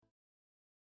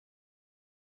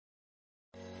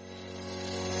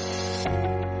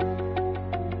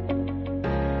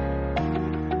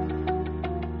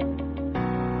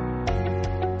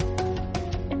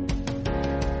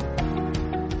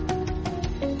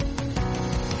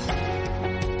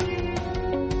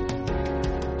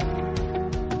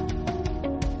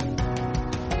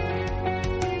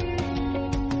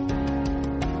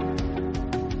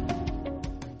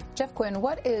Jeff Guinn,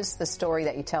 what is the story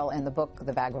that you tell in the book,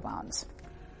 The Vagabonds?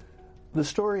 The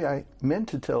story I meant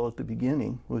to tell at the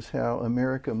beginning was how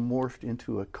America morphed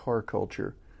into a car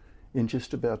culture in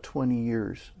just about 20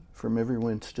 years, from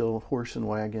everyone still horse and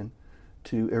wagon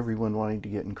to everyone wanting to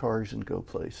get in cars and go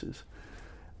places.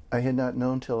 I had not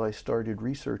known till I started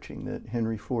researching that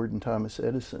Henry Ford and Thomas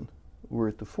Edison were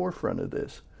at the forefront of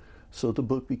this. So the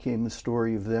book became the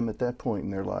story of them at that point in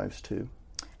their lives, too.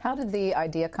 How did the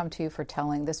idea come to you for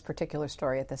telling this particular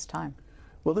story at this time?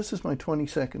 Well, this is my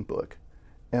 22nd book.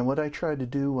 And what I try to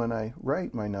do when I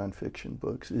write my nonfiction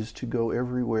books is to go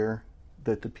everywhere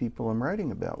that the people I'm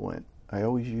writing about went. I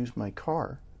always use my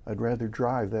car. I'd rather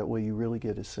drive. That way you really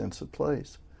get a sense of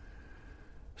place.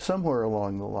 Somewhere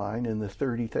along the line, in the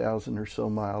 30,000 or so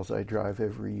miles I drive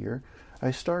every year,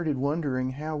 I started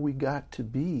wondering how we got to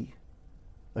be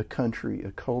a country,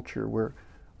 a culture where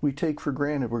we take for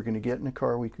granted we're going to get in a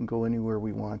car, we can go anywhere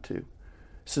we want to.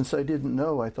 Since I didn't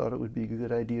know, I thought it would be a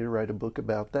good idea to write a book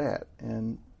about that.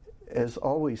 And as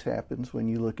always happens when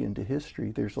you look into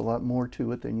history, there's a lot more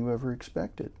to it than you ever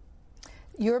expected.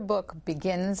 Your book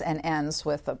begins and ends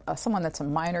with someone that's a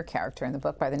minor character in the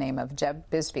book by the name of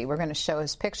Jeb Bisbee. We're going to show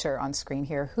his picture on screen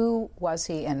here. Who was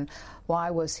he and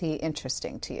why was he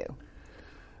interesting to you?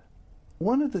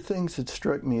 One of the things that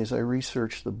struck me as I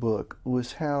researched the book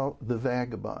was how the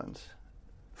Vagabonds,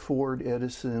 Ford,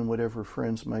 Edison, and whatever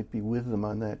friends might be with them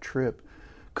on that trip,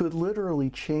 could literally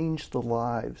change the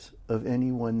lives of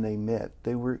anyone they met.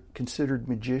 They were considered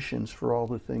magicians for all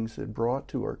the things they brought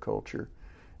to our culture,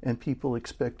 and people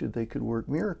expected they could work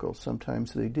miracles.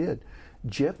 Sometimes they did.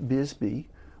 Jeb Bisbee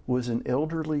was an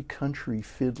elderly country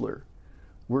fiddler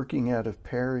working out of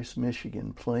Paris,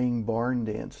 Michigan, playing barn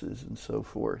dances and so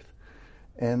forth.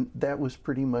 And that was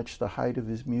pretty much the height of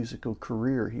his musical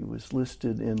career. He was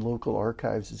listed in local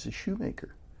archives as a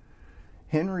shoemaker.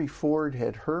 Henry Ford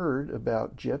had heard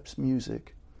about Jeb's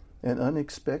music, and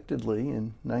unexpectedly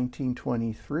in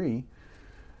 1923,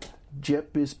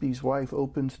 Jeb Bisbee's wife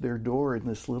opens their door in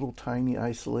this little tiny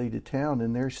isolated town,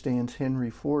 and there stands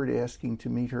Henry Ford asking to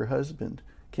meet her husband.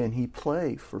 Can he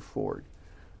play for Ford?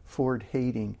 Ford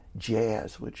hating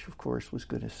jazz, which of course was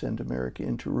going to send America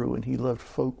into ruin. He loved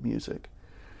folk music.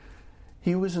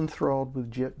 He was enthralled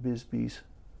with Jeb Bisbee's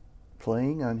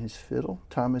playing on his fiddle,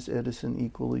 Thomas Edison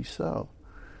equally so.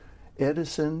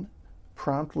 Edison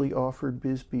promptly offered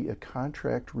Bisbee a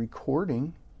contract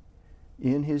recording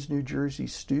in his New Jersey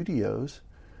studios.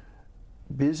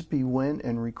 Bisbee went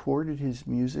and recorded his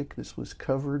music. This was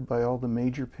covered by all the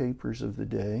major papers of the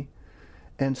day.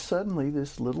 And suddenly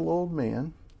this little old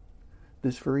man,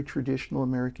 this very traditional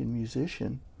American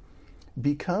musician,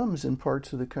 becomes in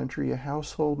parts of the country a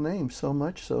household name, so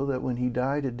much so that when he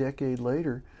died a decade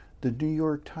later, the New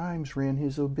York Times ran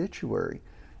his obituary.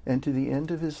 And to the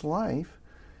end of his life,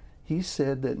 he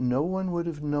said that no one would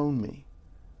have known me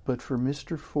but for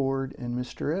Mr. Ford and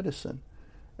Mr. Edison.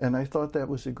 And I thought that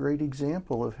was a great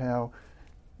example of how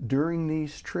during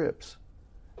these trips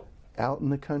out in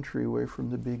the country away from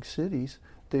the big cities,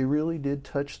 they really did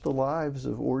touch the lives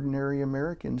of ordinary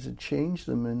Americans and change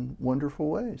them in wonderful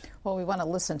ways. Well, we want to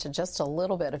listen to just a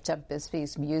little bit of Jeb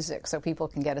Bisbee's music so people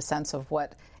can get a sense of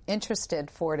what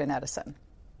interested Ford and Edison.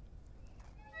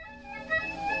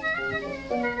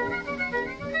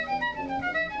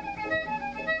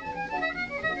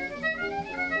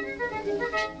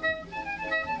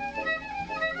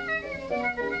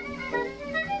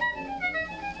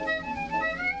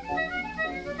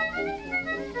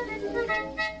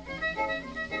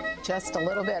 Just a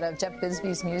little bit of Jeb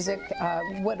Bisbee's music.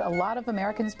 Would a lot of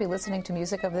Americans be listening to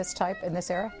music of this type in this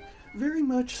era? Very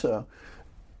much so.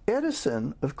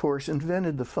 Edison, of course,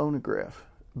 invented the phonograph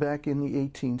back in the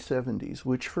 1870s,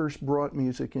 which first brought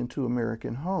music into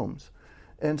American homes.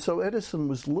 And so Edison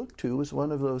was looked to as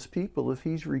one of those people. If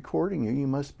he's recording you, you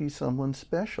must be someone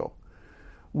special.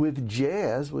 With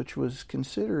jazz, which was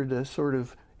considered a sort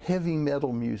of heavy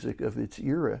metal music of its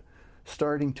era,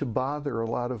 starting to bother a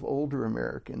lot of older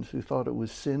Americans who thought it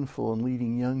was sinful and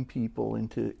leading young people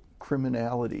into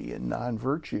criminality and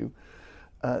non-virtue,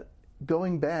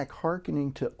 going back,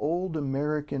 hearkening to old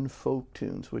American folk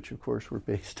tunes, which of course were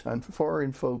based on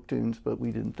foreign folk tunes, but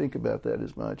we didn't think about that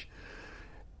as much.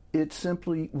 It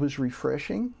simply was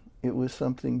refreshing. It was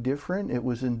something different. It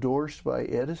was endorsed by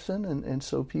Edison, and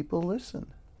so people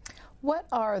listened. What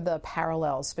are the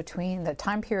parallels between the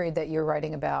time period that you're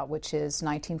writing about, which is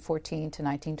 1914 to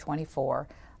 1924,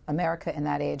 America in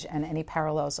that age, and any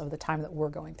parallels of the time that we're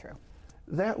going through?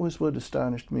 That was what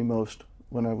astonished me most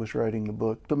when I was writing the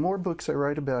book. The more books I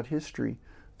write about history,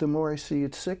 the more I see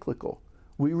it's cyclical.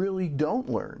 We really don't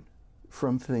learn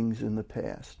from things in the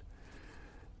past.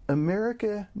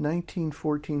 America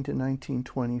 1914 to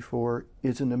 1924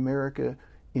 is an America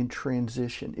in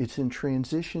transition. It's in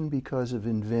transition because of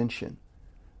invention,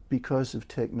 because of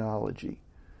technology.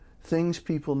 Things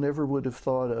people never would have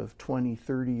thought of 20,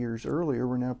 30 years earlier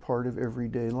were now part of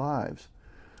everyday lives.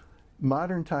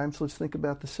 Modern times, let's think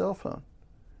about the cell phone.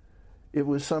 It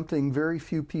was something very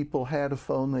few people had a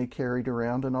phone they carried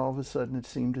around, and all of a sudden it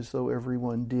seemed as though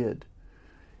everyone did.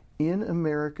 In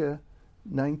America,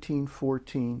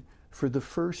 1914, for the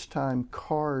first time,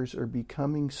 cars are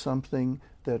becoming something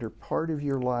that are part of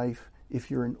your life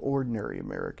if you're an ordinary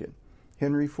American.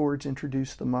 Henry Ford's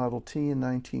introduced the Model T in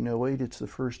 1908. It's the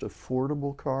first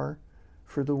affordable car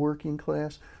for the working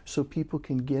class, so people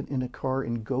can get in a car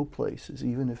and go places,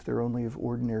 even if they're only of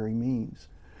ordinary means.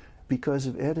 Because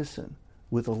of Edison,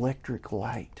 with electric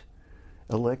light,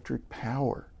 electric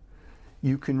power.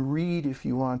 You can read if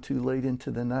you want to late into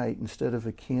the night instead of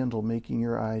a candle making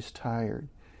your eyes tired.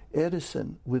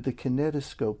 Edison, with the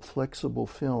kinetoscope flexible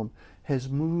film, has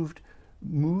moved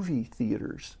movie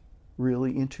theaters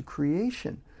really into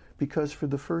creation, because for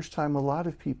the first time a lot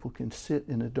of people can sit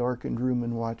in a darkened room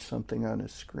and watch something on a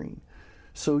screen.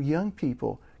 So young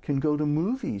people can go to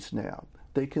movies now.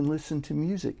 They can listen to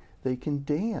music. They can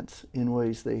dance in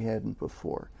ways they hadn't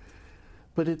before.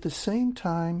 But at the same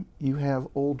time, you have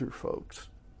older folks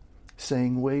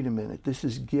saying, wait a minute, this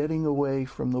is getting away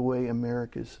from the way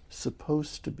America's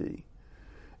supposed to be.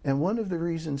 And one of the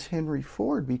reasons Henry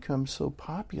Ford becomes so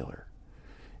popular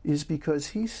is because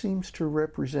he seems to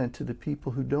represent, to the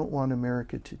people who don't want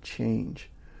America to change,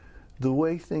 the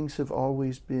way things have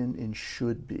always been and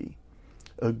should be.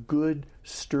 A good,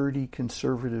 sturdy,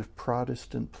 conservative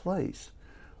Protestant place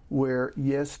where,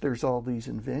 yes, there's all these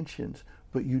inventions,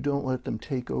 but you don't let them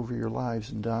take over your lives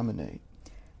and dominate.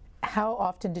 How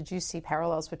often did you see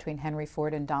parallels between Henry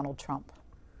Ford and Donald Trump?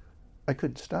 I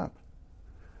couldn't stop.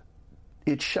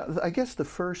 I guess the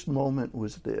first moment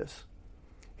was this.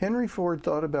 Henry Ford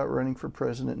thought about running for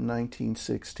president in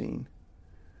 1916.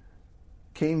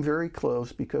 Came very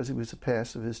close because he was a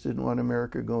pacifist, didn't want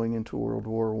America going into World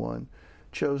War I.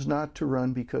 Chose not to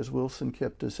run because Wilson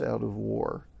kept us out of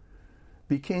war.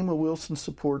 Became a Wilson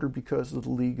supporter because of the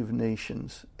League of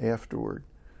Nations afterward.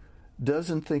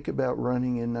 Doesn't think about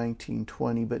running in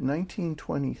 1920, but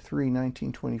 1923,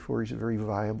 1924, he's a very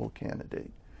viable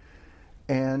candidate.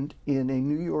 And in a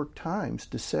New York Times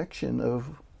dissection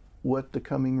of what the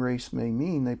coming race may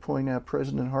mean, they point out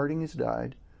President Harding has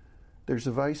died. There's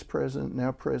a vice president,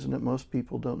 now president, most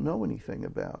people don't know anything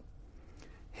about.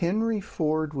 Henry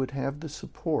Ford would have the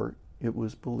support, it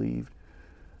was believed,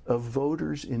 of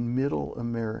voters in middle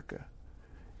America.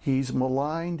 He's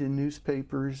maligned in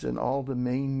newspapers and all the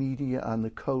main media on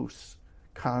the coasts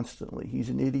constantly. He's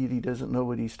an idiot. He doesn't know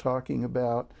what he's talking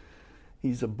about.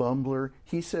 He's a bumbler.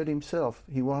 He said himself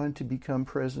he wanted to become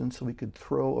president so he could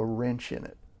throw a wrench in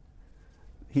it.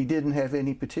 He didn't have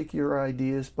any particular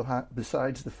ideas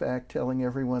besides the fact telling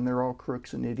everyone they're all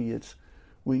crooks and idiots.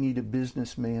 We need a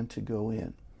businessman to go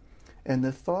in. And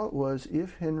the thought was,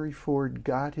 if Henry Ford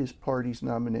got his party's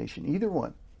nomination, either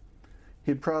one,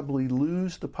 he'd probably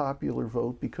lose the popular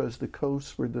vote because the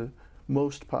coasts were the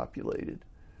most populated.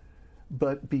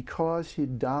 But because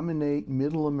he'd dominate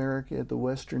middle America, the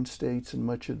western states, and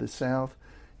much of the South,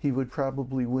 he would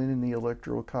probably win in the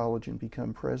Electoral College and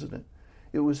become president.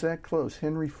 It was that close.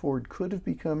 Henry Ford could have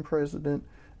become president,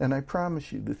 and I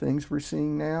promise you, the things we're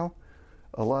seeing now,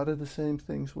 a lot of the same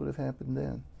things would have happened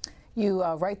then. You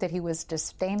write that he was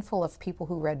disdainful of people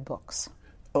who read books.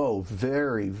 Oh,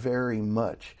 very, very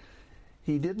much.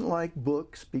 He didn't like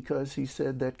books because he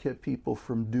said that kept people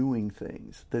from doing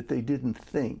things, that they didn't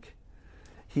think.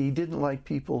 He didn't like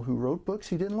people who wrote books.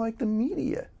 He didn't like the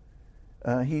media.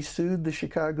 He sued the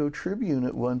Chicago Tribune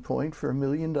at one point for $1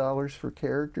 million for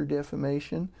character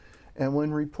defamation. And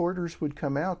when reporters would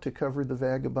come out to cover the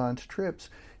Vagabonds trips,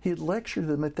 he'd lecture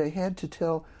them that they had to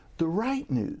tell the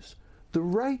right news, the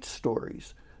right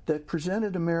stories that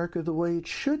presented America the way it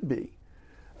should be.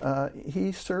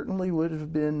 He certainly would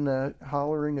have been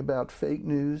hollering about fake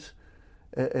news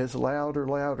as loud or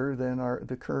louder than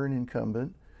the current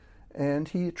incumbent, and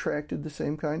he attracted the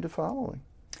same kind of following.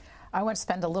 I want to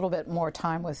spend a little bit more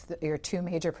time with your two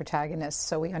major protagonists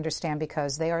so we understand,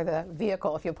 because they are the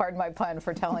vehicle, if you'll pardon my pun,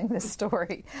 for telling this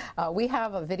story. We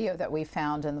have a video that we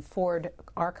found in the Ford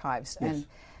archives, yes.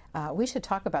 And we should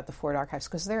talk about the Ford archives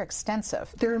because they're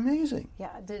extensive. They're amazing. Yeah.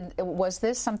 Was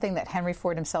this something that Henry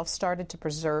Ford himself started to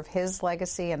preserve his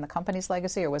legacy and the company's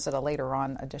legacy, or was it a later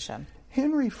on addition?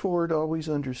 Henry Ford always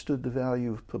understood the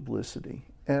value of publicity.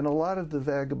 And a lot of the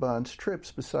Vagabonds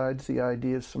trips, besides the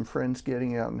idea of some friends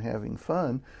getting out and having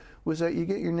fun, was that you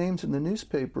get your names in the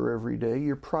newspaper every day,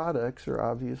 your products are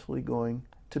obviously going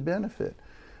to benefit.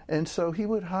 And so he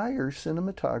would hire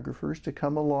cinematographers to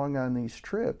come along on these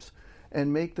trips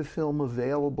and make the film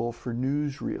available for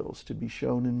newsreels to be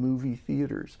shown in movie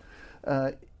theaters.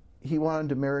 He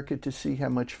wanted America to see how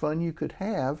much fun you could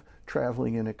have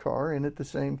traveling in a car, and at the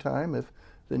same time, if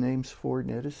the names Ford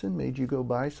and Edison made you go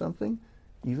buy something,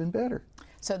 even better.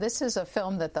 So this is a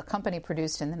film that the company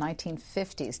produced in the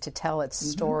 1950s to tell its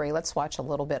story. Let's watch a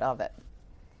little bit of it.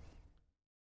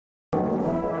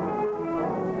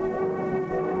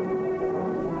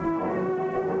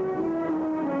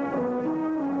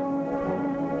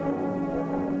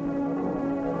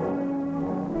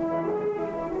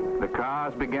 The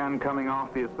cars began coming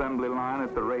off the assembly line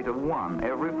at the rate of 1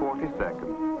 every 40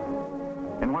 seconds.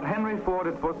 And what Henry Ford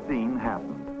had foreseen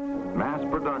happened. Mass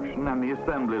production and the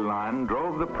assembly line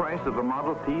drove the price of a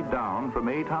Model T down from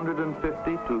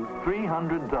 $850 to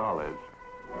 $300.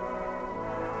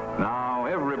 Now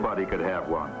everybody could have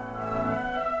one.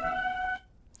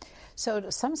 So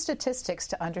some statistics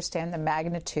to understand the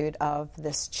magnitude of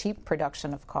this cheap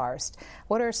production of cars.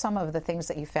 What are some of the things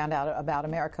that you found out about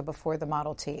America before the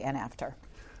Model T and after?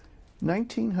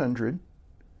 1900,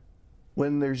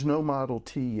 when there's no Model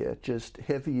T yet, just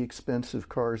heavy, expensive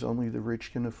cars only the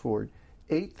rich can afford,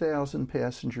 8,000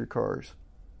 passenger cars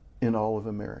in all of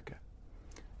America.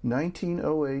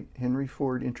 1908, Henry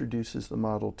Ford introduces the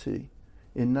Model T.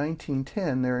 In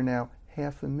 1910, there are now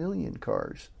 500,000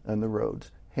 cars on the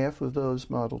roads, half of those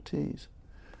Model Ts.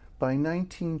 By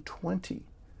 1920,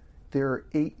 there are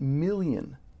 8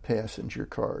 million passenger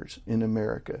cars in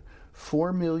America,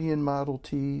 4 million Model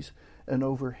Ts, and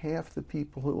over half the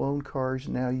people who own cars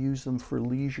now use them for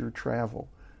leisure travel,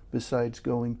 besides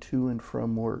going to and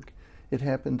from work. It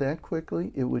happened that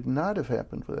quickly. It would not have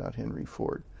happened without Henry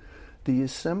Ford. The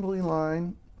assembly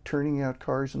line, turning out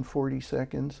cars in 40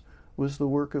 seconds, was the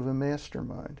work of a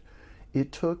mastermind.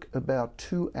 It took about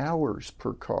 2 hours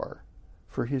per car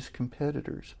for his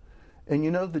competitors. And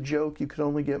you know the joke, you could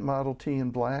only get Model T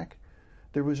in black?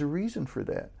 There was a reason for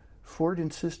that. Ford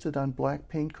insisted on black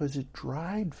paint because it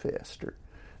dried faster.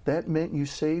 That meant you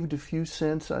saved a few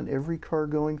cents on every car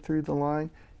going through the line.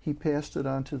 He passed it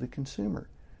on to the consumer.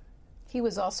 He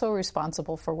was also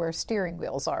responsible for where steering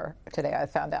wheels are today, I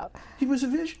found out. He was a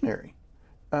visionary.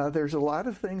 There's a lot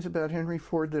of things about Henry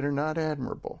Ford that are not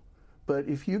admirable. But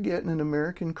if you get in an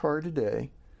American car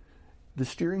today, the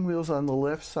steering wheel's on the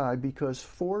left side because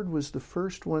Ford was the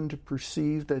first one to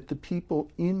perceive that the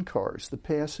people in cars, the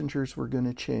passengers, were going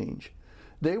to change.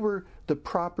 They were the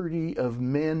property of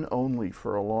men only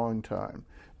for a long time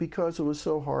because it was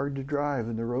so hard to drive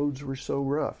and the roads were so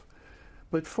rough.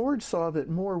 But Ford saw that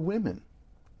more women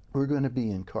were going to be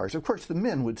in cars. Of course, the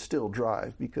men would still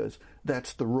drive because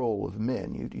that's the role of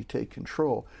men. You take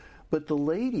control. But the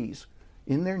ladies,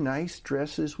 in their nice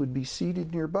dresses, would be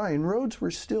seated nearby, and roads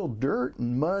were still dirt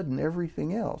and mud and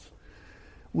everything else.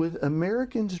 With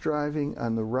Americans driving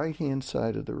on the right-hand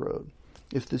side of the road,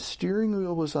 if the steering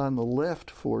wheel was on the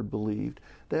left, Ford believed,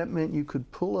 that meant you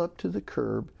could pull up to the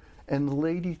curb and the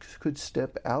ladies could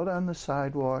step out on the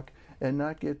sidewalk and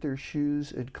not get their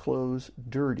shoes and clothes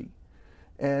dirty.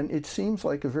 And it seems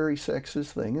like a very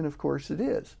sexist thing, and of course it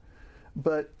is.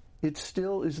 But it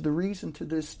still is the reason to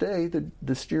this day that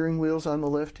the steering wheel's on the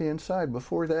left-hand side.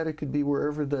 Before that, it could be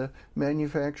wherever the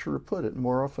manufacturer put it,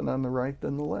 more often on the right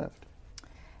than the left.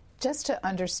 Just to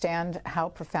understand how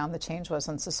profound the change was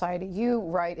in society, you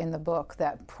write in the book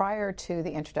that prior to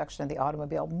the introduction of the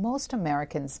automobile, most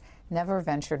Americans never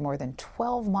ventured more than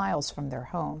 12 miles from their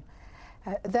home.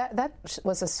 That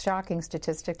was a shocking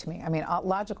statistic to me. I mean,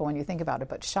 logical when you think about it,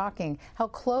 but shocking how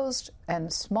closed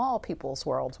and small people's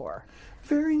worlds were.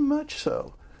 Very much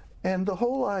so. And the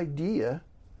whole idea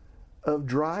of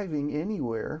driving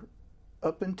anywhere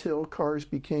up until cars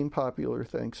became popular,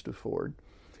 thanks to Ford,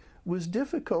 was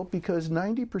difficult because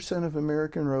 90% of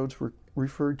American roads were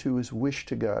referred to as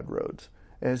wish-to-God roads,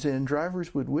 as in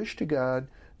drivers would wish to God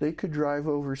they could drive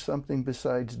over something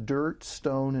besides dirt,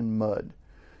 stone, and mud.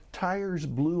 Tires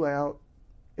blew out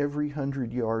every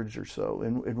 100 yards or so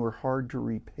and were hard to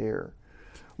repair.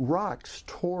 Rocks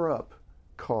tore up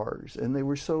cars, and they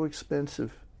were so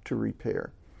expensive to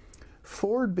repair.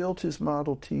 Ford built his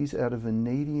Model Ts out of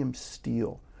vanadium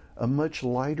steel, a much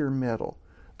lighter metal.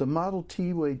 The Model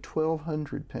T weighed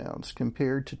 1,200 pounds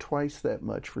compared to twice that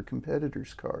much for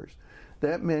competitors' cars.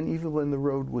 That meant even when the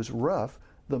road was rough,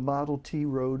 the Model T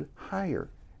rode higher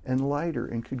and lighter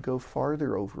and could go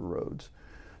farther over roads.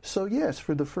 So yes,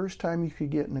 for the first time you could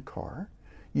get in a car.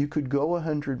 You could go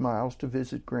 100 miles to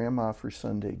visit Grandma for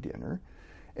Sunday dinner.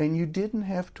 and you didn't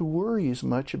have to worry as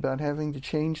much about having to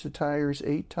change the tires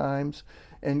 8 times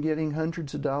and getting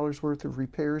hundreds of dollars worth of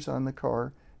repairs on the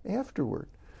car afterward.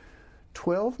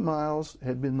 12 miles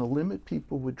had been the limit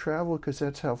people would travel because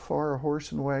that's how far a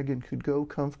horse and wagon could go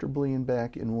comfortably and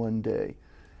back in one day.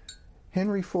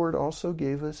 Henry Ford also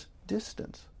gave us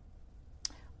distance.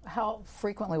 How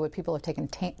frequently would people have taken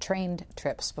train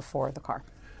trips before the car?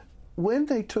 When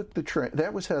they took the train,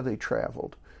 that was how they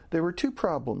traveled. There were 2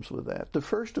 problems with that. The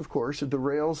first, of course, are the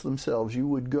rails themselves. You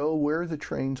would go where the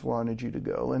trains wanted you to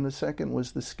go, and the second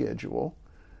was the schedule.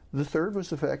 The third was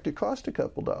the fact it cost a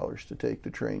couple dollars to take the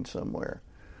train somewhere.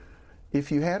 If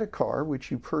you had a car,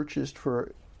 which you purchased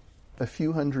for a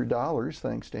few $100s,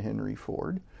 thanks to Henry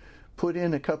Ford, put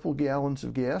in a couple gallons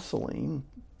of gasoline,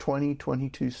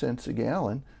 22 cents a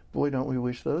gallon, boy, don't we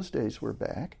wish those days were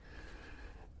back,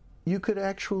 you could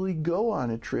actually go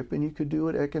on a trip and you could do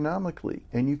it economically.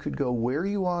 And you could go where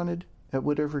you wanted at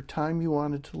whatever time you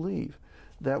wanted to leave.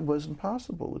 That wasn't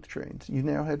possible with trains. You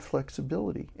now had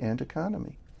flexibility and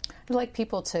economy. I'd like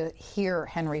people to hear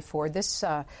Henry Ford. This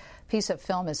piece of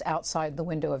film is outside the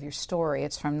window of your story.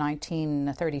 It's from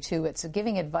 1932. It's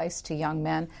giving advice to young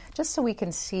men, just so we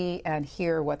can see and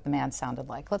hear what the man sounded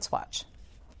like. Let's watch.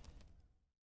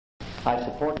 I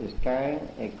support his carrying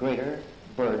a greater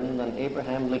burden than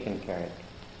Abraham Lincoln carried,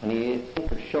 and he is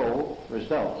to show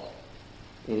results.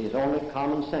 It is only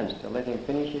common sense to let him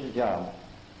finish his job.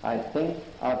 I think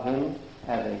of him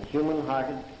as a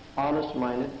human-hearted,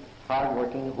 honest-minded,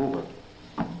 hard-working Hoover.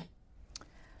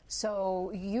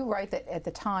 So you write that at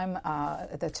the time,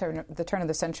 at the turn of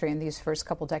the century, in these first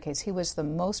couple decades, he was the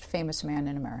most famous man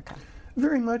in America.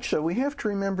 Very much so. We have to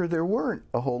remember there weren't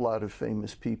a whole lot of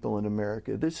famous people in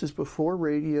America. This is before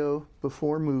radio,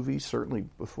 before movies, certainly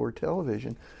before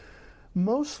television.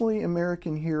 Mostly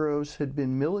American heroes had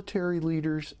been military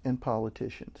leaders and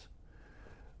politicians.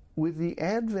 With the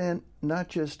advent not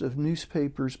just of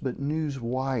newspapers but news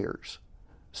wires,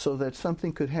 so that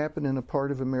something could happen in a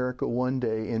part of America one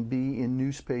day and be in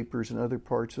newspapers in other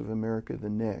parts of America the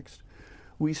next,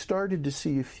 we started to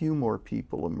see a few more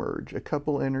people emerge, a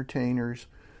couple entertainers,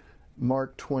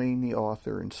 Mark Twain, the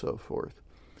author, and so forth.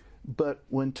 But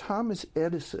when Thomas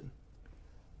Edison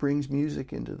brings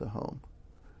music into the home,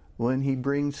 when he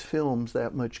brings films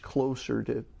that much closer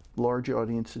to large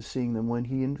audiences seeing them, when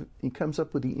he comes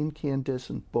up with the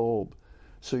incandescent bulb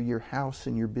so your house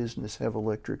and your business have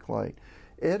electric light,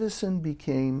 Edison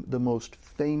became the most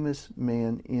famous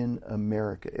man in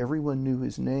America. Everyone knew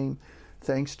his name.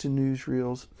 Thanks to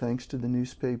newsreels, thanks to the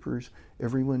newspapers,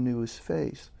 everyone knew his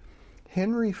face.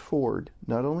 Henry Ford,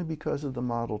 not only because of the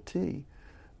Model T,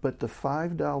 but the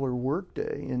 $5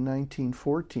 workday in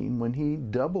 1914, when he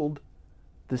doubled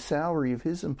the salary of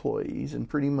his employees and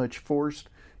pretty much forced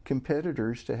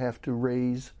competitors to have to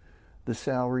raise the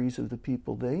salaries of the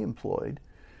people they employed,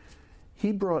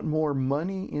 he brought more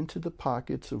money into the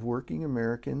pockets of working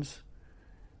Americans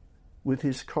with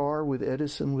his car, with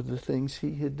Edison, with the things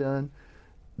he had done.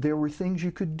 There were things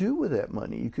you could do with that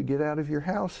money. You could get out of your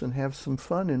house and have some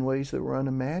fun in ways that were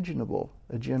unimaginable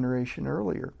a generation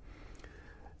earlier.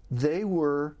 They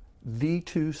were the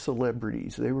 2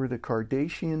 celebrities. They were the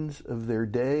Kardashians of their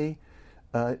day.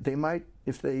 They might,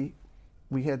 if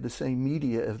we had the same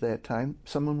media of that time,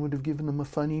 someone would have given them a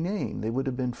funny name. They would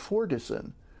have been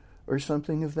Fordison or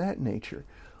something of that nature.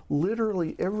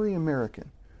 Literally every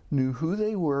American knew who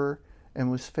they were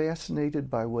and was fascinated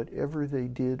by whatever they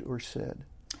did or said.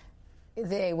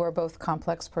 They were both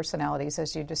complex personalities,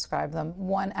 as you describe them.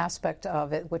 One aspect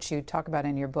of it, which you talk about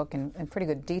in your book in pretty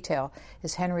good detail,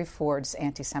 is Henry Ford's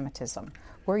anti-Semitism.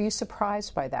 Were you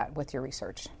surprised by that with your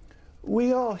research?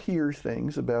 We all hear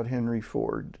things about Henry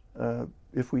Ford,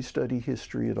 if we study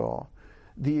history at all.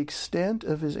 The extent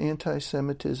of his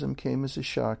anti-Semitism came as a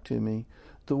shock to me.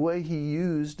 The way he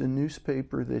used a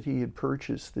newspaper that he had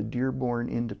purchased, the Dearborn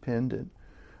Independent,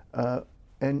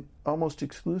 and almost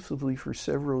exclusively for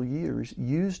several years,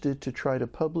 used it to try to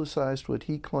publicize what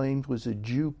he claimed was a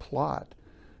Jew plot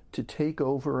to take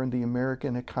over in the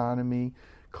American economy,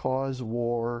 cause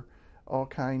war, all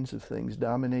kinds of things,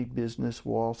 dominate business,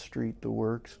 Wall Street, the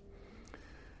works.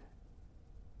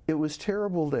 It was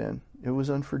terrible then. It was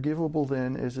unforgivable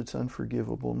then as it's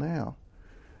unforgivable now.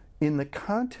 In the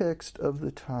context of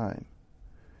the time,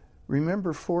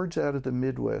 remember Ford's out of the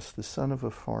Midwest, the son of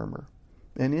a farmer.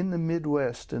 And in the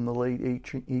Midwest in the late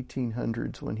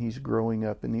 1800s, when he's growing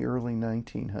up, in the early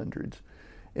 1900s,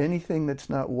 anything that's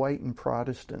not white and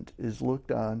Protestant is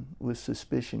looked on with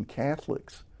suspicion.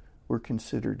 Catholics were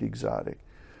considered exotic.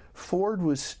 Ford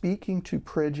was speaking to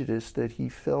prejudice that he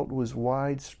felt was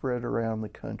widespread around the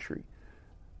country.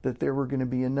 that there were going to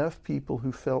be enough people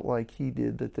who felt like he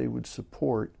did that they would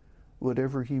support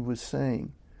whatever he was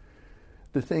saying.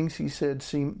 The things he said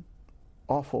seem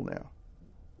awful now.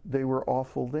 They were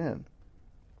awful then.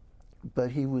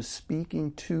 But he was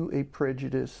speaking to a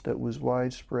prejudice that was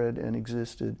widespread and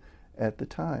existed at the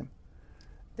time.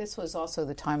 This was also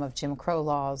the time of Jim Crow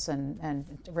laws and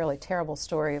a really terrible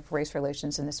story of race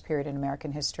relations in this period in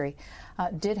American history.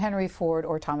 Did Henry Ford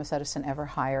or Thomas Edison ever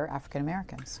hire African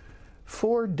Americans?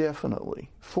 Ford definitely.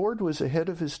 Ford was ahead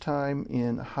of his time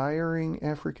in hiring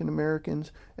African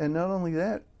Americans, and not only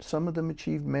that, some of them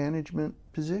achieved management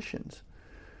positions.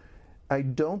 I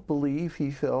don't believe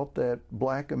he felt that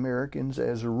black Americans,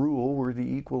 as a rule, were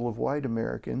the equal of white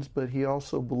Americans, but he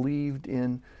also believed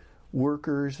in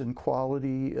workers and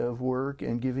quality of work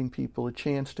and giving people a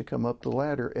chance to come up the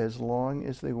ladder as long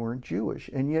as they weren't Jewish.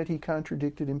 And yet he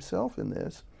contradicted himself in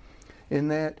this, in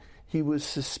that he was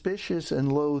suspicious and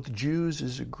loathed Jews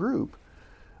as a group,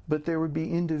 but there would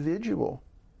be individual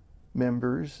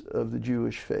members of the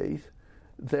Jewish faith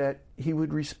that he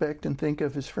would respect and think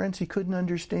of as friends. He couldn't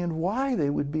understand why they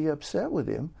would be upset with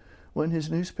him when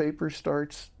his newspaper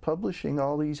starts publishing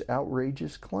all these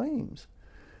outrageous claims.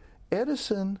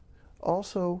 Edison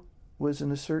also was,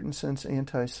 in a certain sense,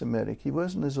 anti-Semitic. He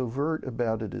wasn't as overt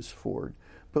about it as Ford,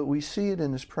 but we see it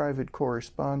in his private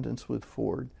correspondence with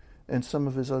Ford and some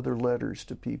of his other letters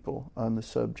to people on the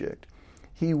subject.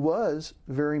 He was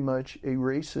very much a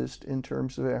racist in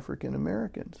terms of African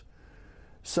Americans.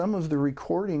 Some of the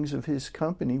recordings of his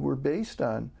company were based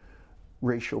on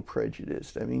racial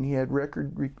prejudice. I mean, he had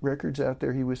records out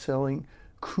there. He was selling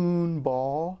coon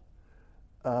ball.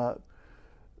 I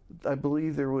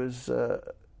believe there was a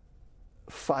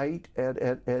fight at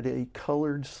a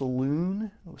colored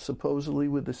saloon, supposedly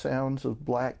with the sounds of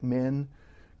black men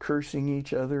cursing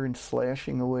each other and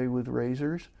slashing away with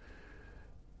razors.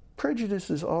 Prejudice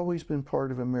has always been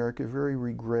part of America, very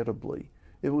regrettably.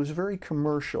 It was very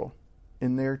commercial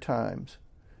in their times.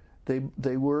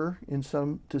 They were,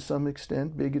 to some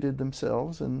extent, bigoted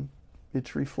themselves, and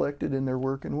it's reflected in their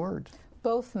work and words.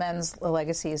 Both men's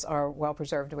legacies are well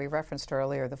preserved. We referenced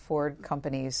earlier the Ford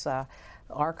Company's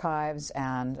archives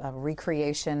and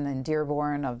recreation in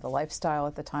Dearborn of the lifestyle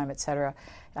at the time, etc.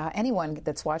 Anyone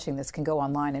that's watching this can go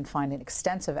online and find an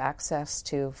extensive access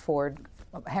to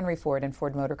Henry Ford and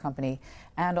Ford Motor Company,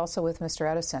 and also with Mr.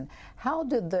 Edison. How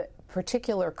did the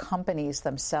particular companies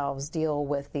themselves deal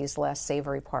with these less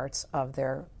savory parts of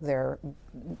their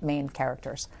main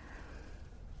characters?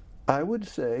 I would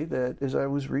say that as I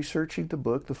was researching the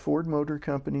book, the Ford Motor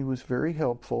Company was very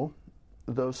helpful,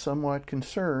 though somewhat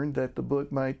concerned that the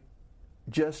book might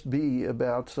just be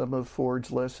about some of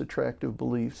Ford's less attractive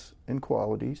beliefs and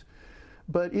qualities.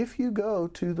 But if you go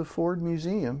to the Ford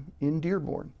Museum in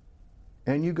Dearborn,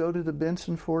 and you go to the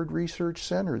Benson Ford Research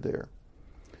Center there,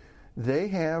 they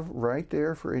have right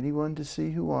there for anyone to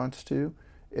see who wants to,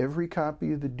 every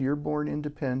copy of the Dearborn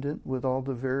Independent with all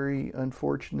the very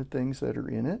unfortunate things that are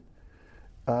in it.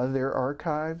 Their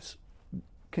archives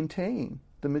contain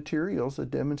the materials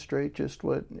that demonstrate just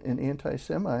what an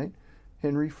anti-Semite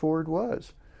Henry Ford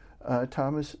was.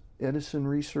 Thomas Edison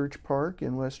Research Park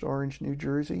in West Orange, New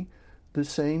Jersey, the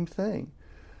same thing.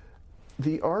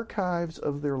 The archives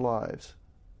of their lives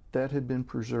that have been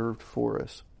preserved for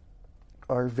us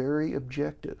are very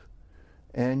objective,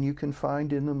 and you can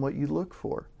find in them what you look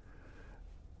for.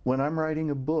 When I'm writing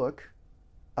a book,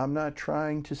 I'm not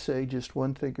trying to say just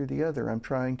one thing or the other. I'm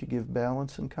trying to give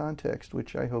balance and context,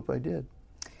 which I hope I did.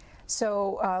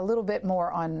 So a little bit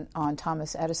more on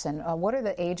Thomas Edison. What are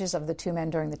the ages of the two men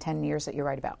during the 10 years that you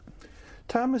write about?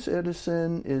 Thomas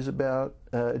Edison is about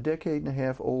a decade and a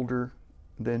half older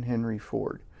than Henry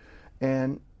Ford.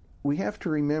 And we have to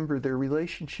remember their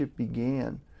relationship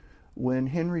began when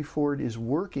Henry Ford is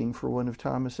working for one of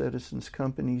Thomas Edison's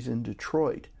companies in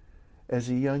Detroit as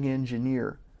a young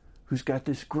engineer who's got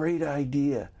this great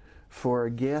idea for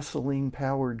a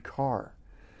gasoline-powered car.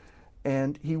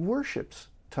 And he worships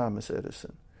Thomas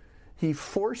Edison. He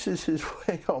forces his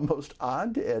way almost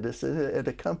onto Edison at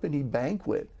a company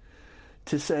banquet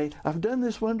to say, I've done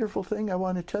this wonderful thing I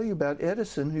want to tell you about.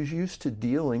 Edison, who's used to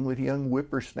dealing with young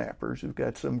whippersnappers who've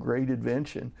got some great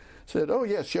invention, said, oh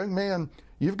yes, young man,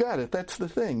 you've got it. That's the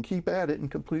thing. Keep at it,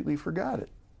 and completely forgot it.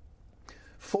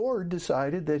 Ford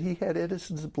decided that he had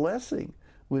Edison's blessing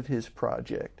with his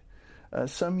project.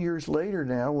 Some years later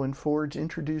now, when Ford's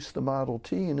introduced the Model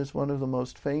T and is one of the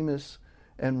most famous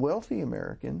and wealthy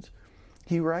Americans,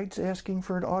 he writes asking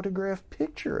for an autographed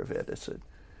picture of Edison.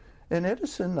 And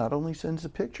Edison not only sends a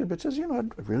picture, but says,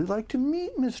 I'd really like to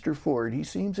meet Mr. Ford. He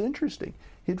seems interesting.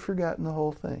 He'd forgotten the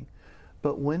whole thing.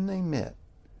 But when they met,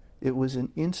 It was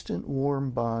an instant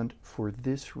warm bond for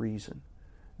this reason.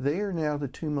 They are now the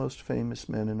two most famous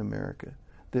men in America.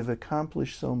 They've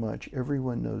accomplished so much,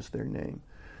 everyone knows their name.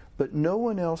 But no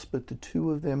one else but the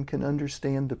two of them can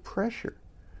understand the pressure.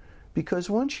 Because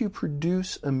once you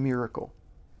produce a miracle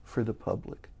for the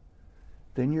public,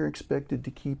 then you're expected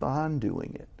to keep on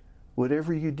doing it.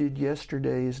 Whatever you did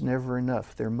yesterday is never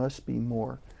enough. There must be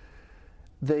more.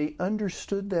 They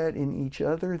understood that in each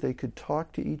other. They could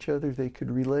talk to each other. They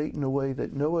could relate in a way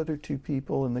that no other two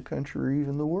people in the country or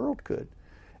even the world could.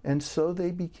 And so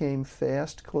they became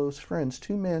fast, close friends.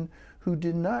 Two men who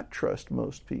did not trust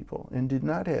most people and did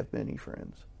not have many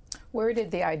friends. Where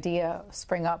did the idea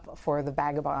spring up for the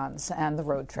Vagabonds and the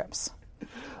road trips?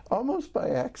 Almost by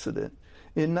accident.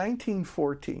 In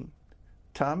 1914,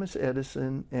 Thomas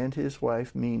Edison and his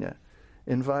wife, Mina,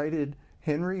 invited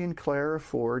Henry and Clara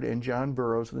Ford and John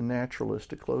Burroughs, the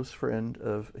naturalist, a close friend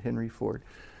of Henry Ford,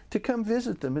 to come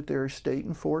visit them at their estate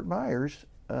in Fort Myers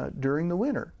during the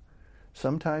winter,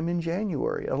 sometime in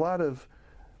January. A lot of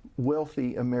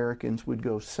wealthy Americans would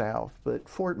go south, but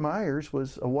Fort Myers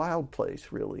was a wild place,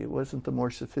 really. It wasn't the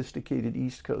more sophisticated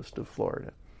east coast of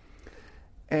Florida.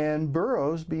 And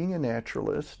Burroughs, being a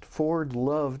naturalist, Ford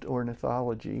loved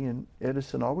ornithology, and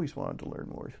Edison always wanted to learn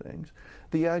more things.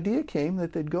 The idea came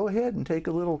that they'd go ahead and take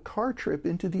a little car trip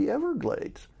into the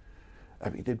Everglades.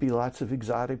 I mean, there'd be lots of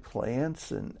exotic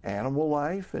plants and animal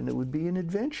life, and it would be an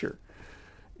adventure.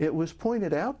 It was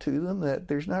pointed out to them that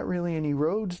there's not really any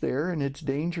roads there, and it's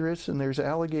dangerous, and there's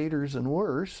alligators and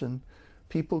worse, and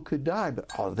people could die,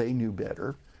 but they knew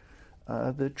better.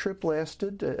 The trip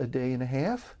lasted a day and a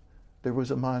half. There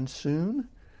was a monsoon.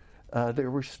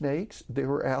 There were snakes. There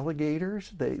were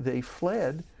alligators. They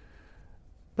fled,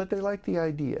 but they liked the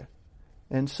idea.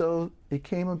 And so it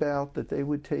came about that they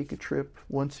would take a trip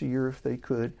once a year if they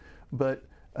could, but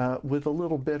with a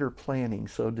little better planning,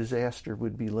 so disaster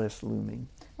would be less looming.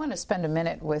 I want to spend a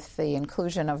minute with the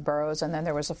inclusion of Burroughs, and then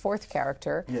there was a fourth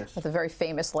character with a very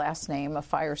famous last name of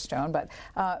Firestone. But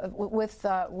with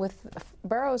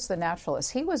Burroughs, the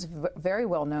naturalist, he was very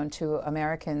well known to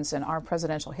Americans, and our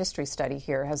presidential history study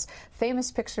here has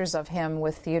famous pictures of him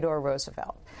with Theodore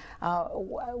Roosevelt.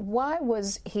 Why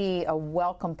was he a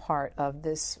welcome part of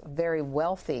this very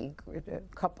wealthy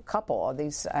couple of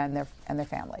these and their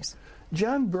families?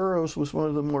 John Burroughs was one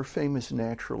of the more famous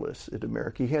naturalists in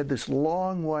America. He had this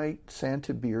long white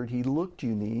Santa beard. He looked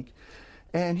unique,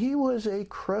 and he was a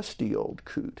crusty old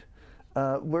coot.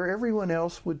 Where everyone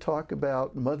else would talk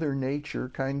about Mother Nature,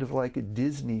 kind of like a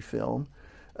Disney film,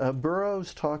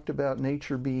 Burroughs talked about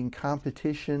nature being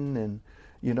competition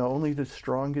and, only the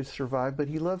strongest survive, but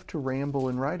he loved to ramble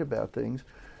and write about things.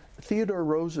 Theodore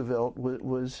Roosevelt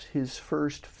was his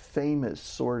first famous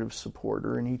sort of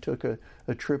supporter, and he took a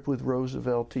trip with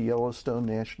Roosevelt to Yellowstone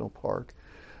National Park.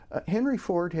 Henry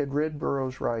Ford had read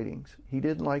Burroughs' writings. He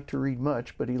didn't like to read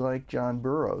much, but he liked John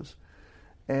Burroughs.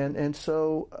 And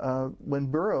so when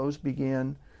Burroughs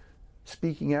began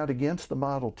speaking out against the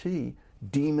Model T,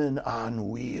 demon on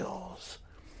wheels,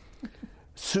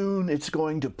 soon it's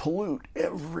going to pollute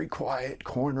every quiet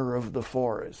corner of the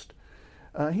forest.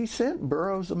 He sent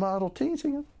Burroughs a Model T,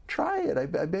 saying, try it, I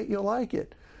bet you'll like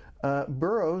it.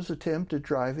 Burroughs' attempt at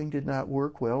driving did not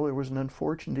work well. There was an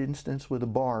unfortunate instance with a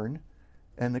barn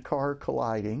and the car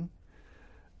colliding.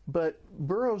 But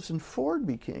Burroughs and Ford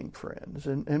became friends,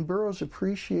 and Burroughs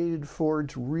appreciated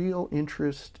Ford's real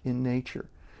interest in nature.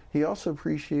 He also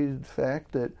appreciated the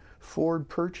fact that Ford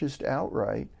purchased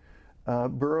outright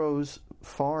Burroughs'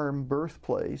 farm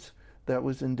birthplace that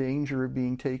was in danger of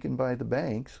being taken by the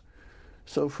banks.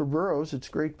 So for Burroughs, it's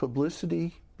great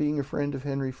publicity being a friend of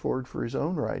Henry Ford for his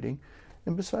own writing,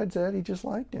 and besides that, he just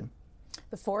liked him.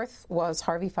 The fourth was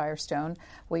Harvey Firestone.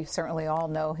 We certainly all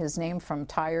know his name from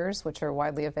tires, which are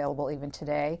widely available even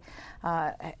today.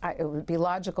 It would be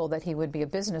logical that he would be a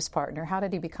business partner. How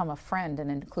did he become a friend and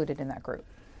included in that group?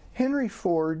 Henry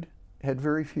Ford had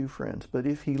very few friends, but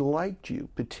if he liked you,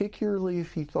 particularly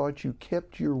if he thought you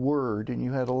kept your word and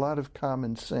you had a lot of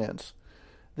common sense,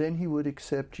 then he would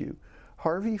accept you.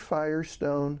 Harvey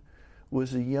Firestone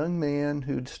was a young man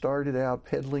who'd started out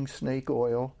peddling snake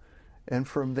oil, and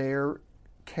from there,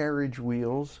 carriage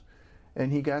wheels,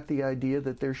 and he got the idea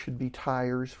that there should be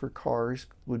tires for cars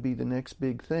would be the next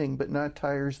big thing, but not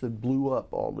tires that blew up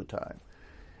all the time.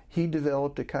 He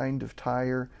developed a kind of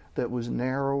tire that was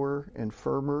narrower and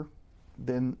firmer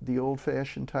than the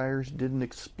old-fashioned tires, didn't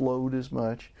explode as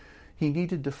much. He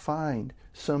needed to find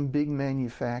some big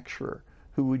manufacturer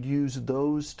who would use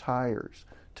those tires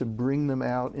to bring them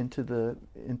out into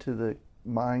the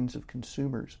minds of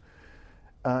consumers.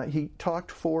 He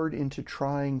talked Ford into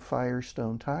trying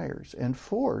Firestone tires, and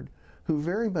Ford who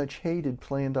very much hated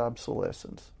planned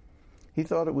obsolescence. He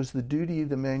thought it was the duty of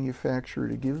the manufacturer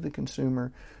to give the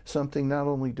consumer something not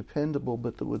only dependable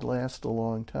but that would last a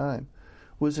long time,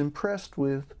 was impressed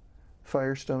with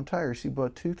Firestone tires. He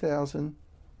bought 2,000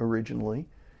 originally.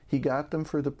 He got them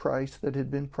for the price that had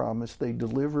been promised. They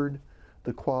delivered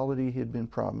the quality had been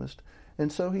promised.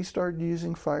 And so he started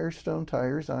using Firestone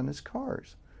tires on his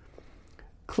cars.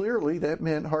 Clearly, that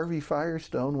meant Harvey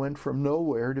Firestone went from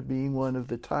nowhere to being one of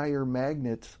the tire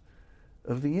magnates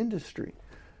of the industry.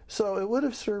 So it would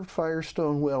have served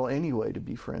Firestone well anyway to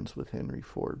be friends with Henry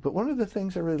Ford. But one of the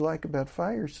things I really like about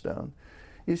Firestone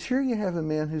is here you have a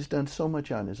man who's done so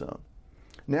much on his own.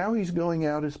 Now he's going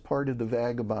out as part of the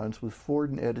Vagabonds with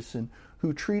Ford and Edison,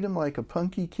 who treat him like a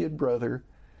punky kid brother,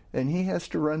 and he has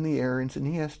to run the errands and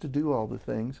he has to do all the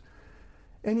things.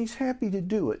 And he's happy to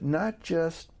do it, not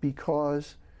just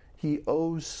because he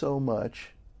owes so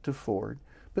much to Ford,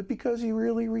 but because he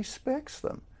really respects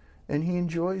them. And he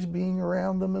enjoys being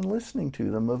around them and listening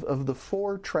to them. Of the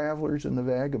four travelers in the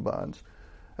Vagabonds,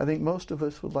 I think most of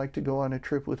us would like to go on a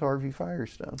trip with Harvey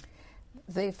Firestone.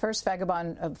 The first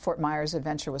Vagabond Fort Myers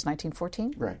adventure was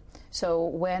 1914? Right. So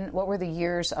what were the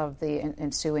years of the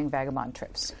ensuing Vagabond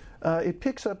trips? It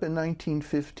picks up in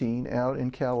 1915 out in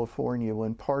California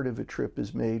when part of a trip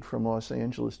is made from Los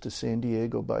Angeles to San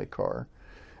Diego by car.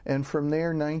 And from there,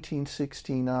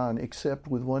 1916 on, except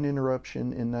with one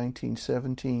interruption in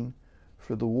 1917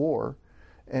 for the war,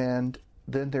 and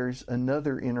then there's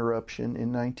another interruption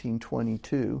in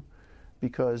 1922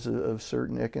 because of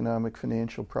certain economic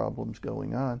financial problems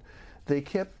going on. They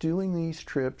kept doing these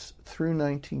trips through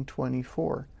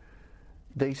 1924.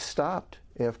 They stopped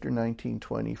after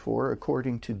 1924,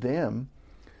 according to them,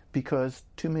 because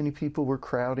too many people were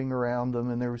crowding around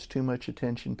them and there was too much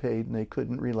attention paid and they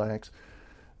couldn't relax.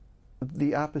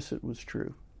 The opposite was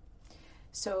true.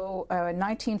 So in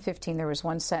 1915, there was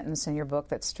one sentence in your book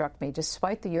that struck me.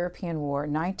 Despite the European War,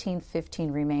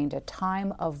 1915 remained a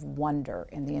time of wonder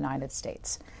in the United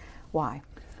States. Why?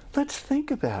 Let's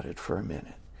think about it for a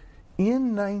minute.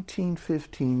 In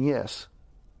 1915, yes,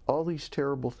 all these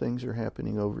terrible things are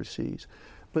happening overseas.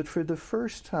 But for the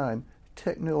first time,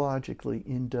 technologically,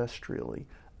 industrially,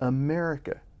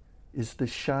 America is the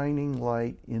shining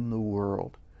light in the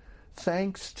world.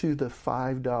 Thanks to the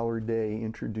 $5 day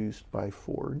introduced by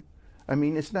Ford. I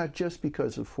mean, it's not just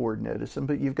because of Ford and Edison,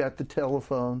 but you've got the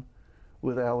telephone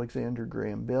with Alexander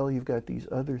Graham Bell. You've got these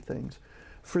other things.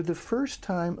 For the first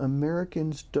time,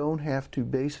 Americans don't have to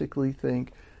basically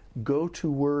think, go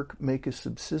to work, make a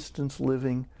subsistence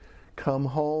living, come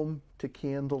home to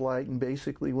candlelight, and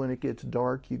basically when it gets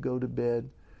dark, you go to bed.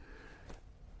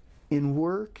 In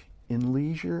work, in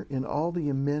leisure, in all the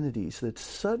amenities that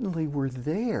suddenly were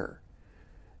there,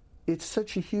 it's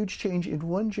such a huge change in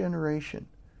one generation.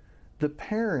 The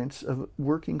parents of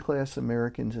working class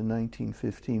Americans in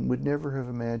 1915 would never have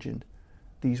imagined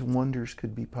these wonders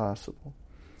could be possible.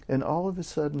 And all of a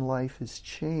sudden life has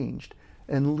changed,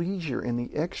 and leisure and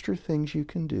the extra things you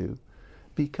can do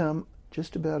become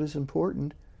just about as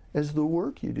important as the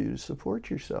work you do to support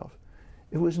yourself.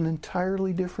 It was an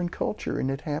entirely different culture,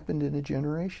 and it happened in a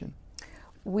generation.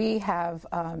 We have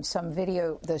some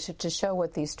video to show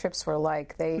what these trips were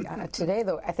like. They today,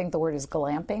 though, I think the word is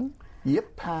glamping.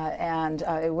 Yep. And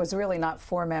it was really not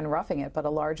four men roughing it, but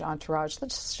a large entourage.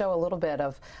 Let's show a little bit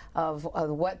of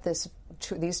what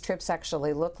these trips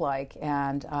actually look like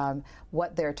and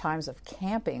what their times of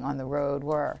camping on the road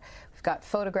were. We've got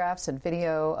photographs and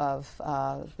video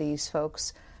of these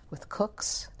folks with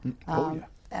cooks.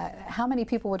 How many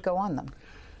people would go on them?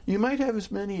 You might have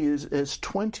as many as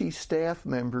 20 staff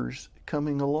members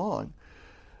coming along.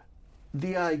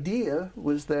 The idea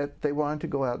was that they wanted to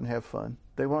go out and have fun.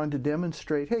 They wanted to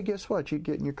demonstrate, hey, guess what? You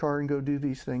get in your car and go do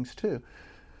these things too.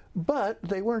 But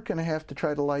they weren't going to have to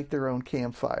try to light their own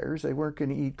campfires. They weren't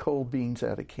going to eat cold beans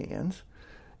out of cans.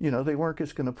 You know, they weren't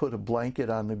just going to put a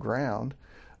blanket on the ground.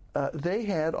 They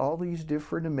had all these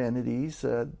different amenities.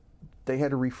 They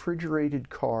had a refrigerated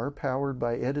car powered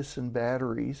by Edison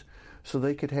batteries so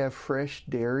they could have fresh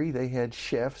dairy. They had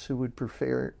chefs who would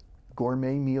prepare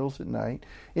gourmet meals at night.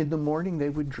 In the morning, they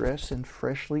would dress in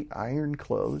freshly ironed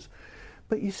clothes.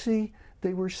 But you see,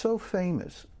 they were so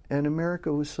famous, and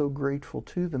America was so grateful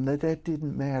to them that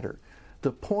didn't matter.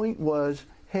 The point was,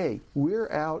 hey,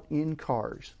 we're out in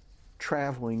cars,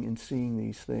 traveling and seeing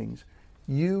these things.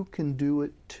 You can do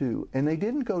it too. And they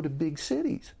didn't go to big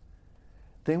cities.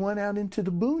 They went out into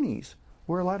the boonies,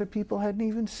 where a lot of people hadn't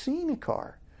even seen a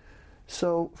car.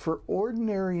 So for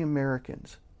ordinary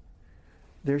Americans,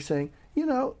 they're saying, you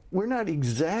know, we're not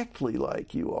exactly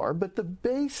like you are, but the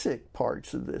basic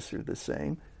parts of this are the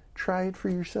same. Try it for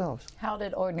yourselves. How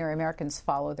did ordinary Americans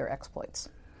follow their exploits?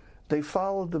 They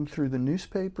followed them through the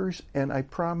newspapers, and I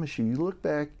promise you, you look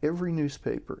back, every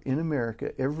newspaper in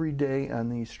America every day on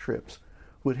these trips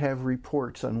would have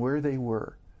reports on where they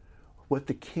were, what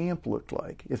the camp looked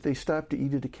like, if they stopped to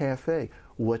eat at a cafe,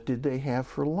 what did they have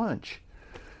for lunch.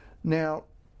 Now,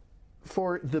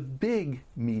 for the big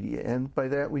media, and by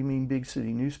that we mean big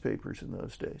city newspapers in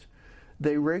those days,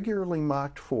 they regularly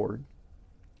mocked Ford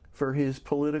for his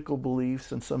political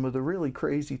beliefs and some of the really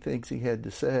crazy things he had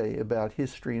to say about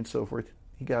history and so forth.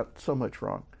 He got so much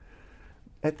wrong.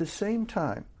 At the same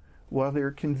time, while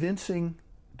they're convincing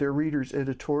their readers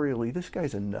editorially, this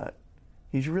guy's a nut.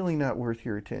 He's really not worth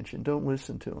your attention. Don't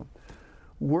listen to him.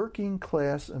 Working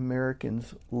class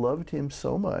Americans loved him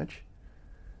so much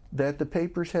that the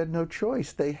papers had no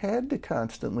choice. They had to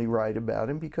constantly write about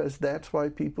him because that's why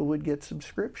people would get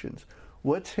subscriptions.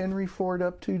 What's Henry Ford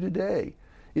up to today?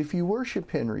 If you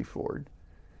worship Henry Ford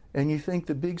and you think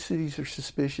the big cities are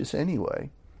suspicious anyway,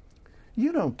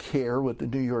 you don't care what the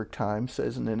New York Times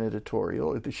says in an editorial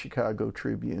or the Chicago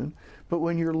Tribune, but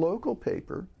when your local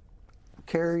paper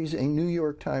carries a New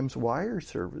York Times wire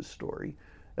service story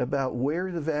about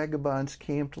where the Vagabonds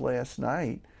camped last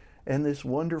night and this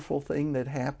wonderful thing that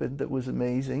happened that was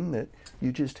amazing that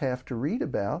you just have to read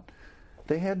about,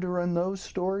 they had to run those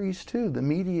stories too. The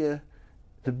media,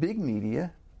 the big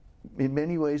media, in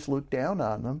many ways looked down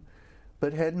on them,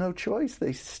 but had no choice.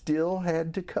 They still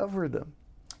had to cover them.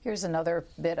 Here's another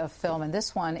bit of film, and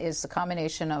this one is the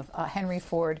combination of Henry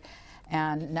Ford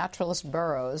and naturalist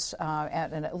Burroughs,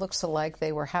 and it looks like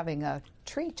they were having a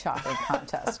tree chopping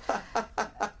contest.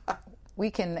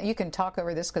 You can talk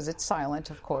over this because it's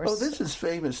silent, of course. Oh, this is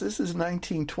famous. This is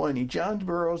 1920. John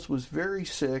Burroughs was very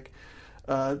sick.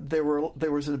 There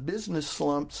was a business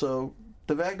slump, so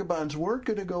the Vagabonds weren't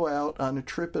going to go out on a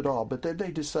trip at all, but then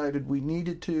they decided we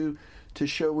needed to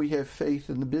show we have faith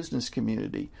in the business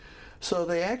community. So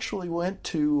they actually went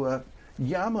to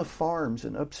Yama Farms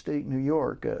in upstate New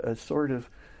York, a sort of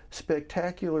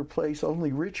spectacular place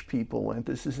only rich people went.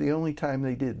 This is the only time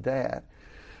they did that.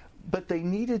 But they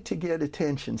needed to get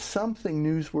attention. Something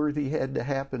newsworthy had to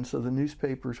happen so the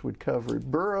newspapers would cover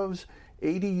it. Burroughs,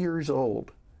 80 years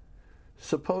old,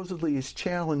 supposedly is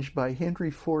challenged by Henry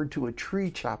Ford to a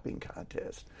tree chopping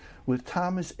contest with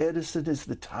Thomas Edison as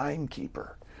the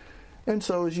timekeeper. And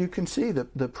so, as you can see, the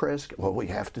press, well, we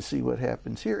have to see what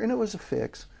happens here. And it was a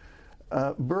fix.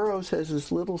 Burroughs has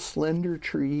this little slender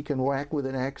tree he can whack with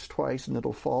an axe twice and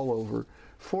it'll fall over.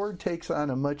 Ford takes on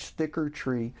a much thicker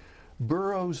tree.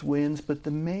 Burroughs wins, but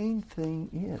the main thing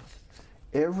is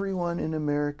everyone in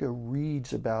America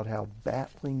reads about how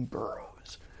battling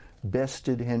Burroughs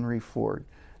bested Henry Ford.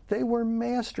 They were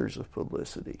masters of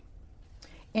publicity.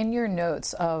 In your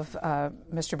notes of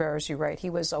Mr. Burroughs, you write, he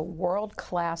was a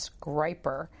world-class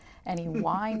griper, and he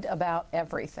whined about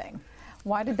everything.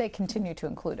 Why did they continue to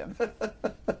include him?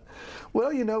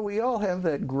 Well, you know, we all have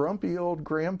that grumpy old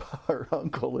grandpa or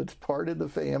uncle. It's part of the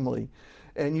family.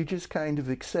 And you just kind of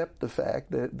accept the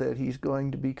fact that he's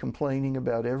going to be complaining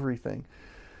about everything.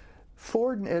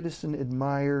 Ford and Edison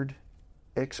admired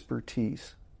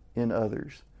expertise in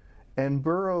others. And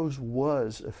Burroughs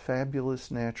was a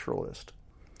fabulous naturalist.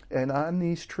 And on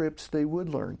these trips, they would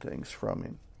learn things from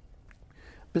him.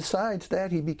 Besides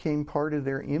that, he became part of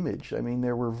their image. I mean,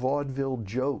 there were vaudeville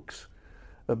jokes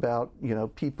about, you know,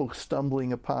 people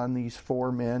stumbling upon these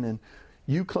four men, and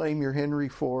you claim you're Henry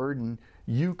Ford, and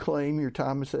you claim you're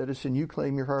Thomas Edison, you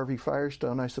claim you're Harvey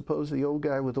Firestone. I suppose the old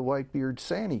guy with the white beard,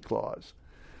 Santa Claus.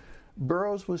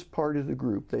 Burroughs was part of the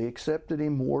group. They accepted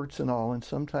him, warts and all, and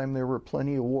sometimes there were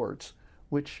plenty of warts,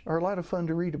 which are a lot of fun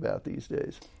to read about these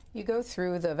days. You go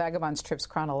through the Vagabonds trips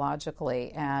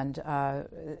chronologically, and by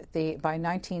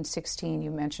 1916,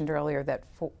 you mentioned earlier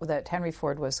that Henry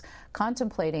Ford was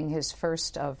contemplating his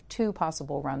first of two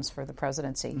possible runs for the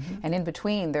presidency, and in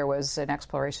between there was an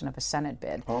exploration of a Senate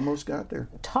bid. Almost got there.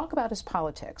 Talk about his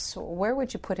politics. Where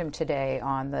would you put him today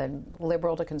on the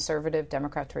liberal to conservative,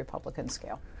 Democrat to Republican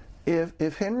scale?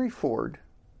 If Henry Ford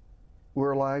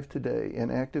were alive today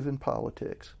and active in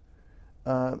politics,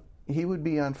 he would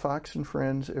be on Fox and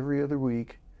Friends every other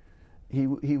week. He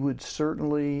would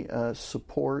certainly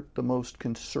support the most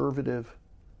conservative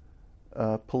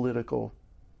political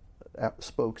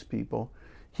spokespeople.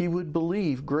 He would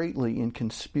believe greatly in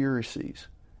conspiracies.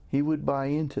 He would buy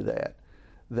into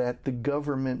that the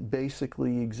government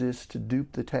basically exists to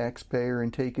dupe the taxpayer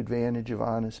and take advantage of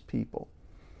honest people.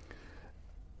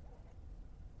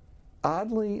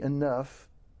 Oddly enough,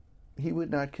 he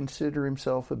would not consider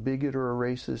himself a bigot or a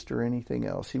racist or anything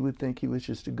else. He would think he was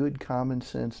just a good common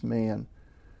sense man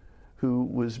who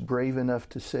was brave enough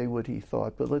to say what he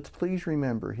thought. But let's please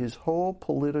remember, his whole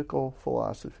political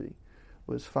philosophy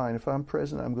was, fine, if I'm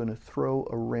president, I'm going to throw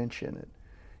a wrench in it.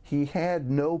 He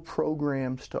had no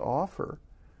programs to offer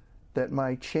that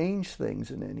might change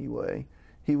things in any way.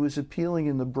 He was appealing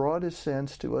in the broadest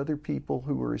sense to other people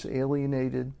who were as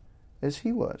alienated as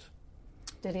he was.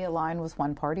 Did he align with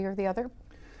one party or the other?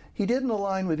 He didn't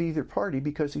align with either party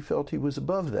because he felt he was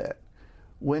above that.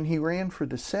 When he ran for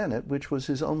the Senate, which was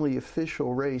his only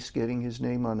official race getting his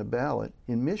name on a ballot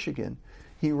in Michigan,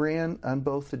 he ran on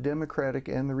both the Democratic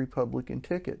and the Republican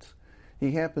tickets.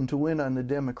 He happened to win on the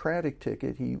Democratic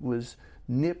ticket. He was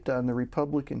nipped on the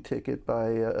Republican ticket by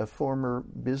a former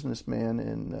businessman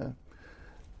and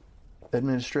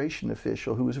administration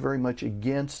official who was very much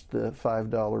against the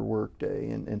 $5 workday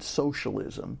and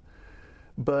socialism.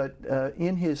 But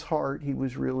in his heart, he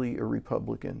was really a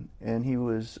Republican, and he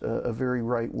was a very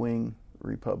right-wing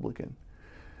Republican.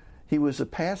 He was a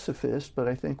pacifist, but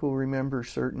I think we'll remember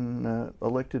certain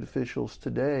elected officials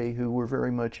today who were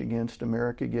very much against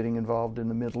America getting involved in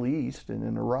the Middle East and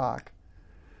in Iraq.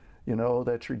 You know,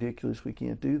 that's ridiculous, we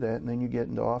can't do that. And then you get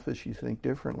into office, you think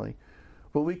differently.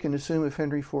 Well, we can assume if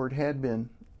Henry Ford had been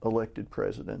elected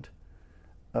president,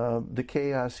 the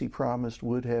chaos he promised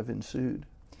would have ensued.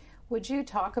 Would you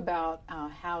talk about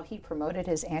how he promoted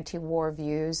his anti-war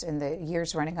views in the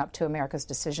years running up to America's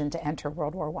decision to enter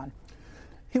World War I?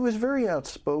 He was very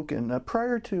outspoken.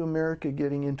 Prior to America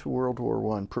getting into World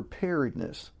War I,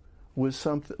 preparedness was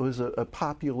a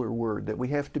popular word, that we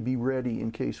have to be ready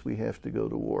in case we have to go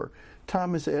to war.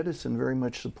 Thomas Edison very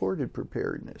much supported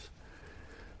preparedness.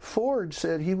 Ford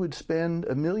said he would spend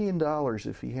 $1 million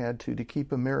if he had to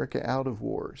keep America out of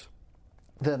wars,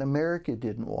 that America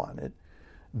didn't want it.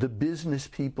 The business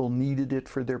people needed it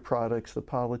for their products. The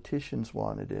politicians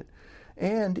wanted it.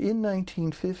 And in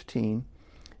 1915,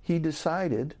 he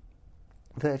decided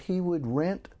that he would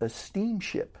rent a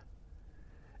steamship,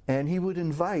 and he would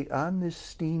invite on this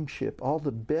steamship all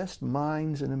the best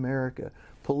minds in America,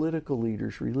 political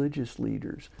leaders, religious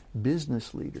leaders,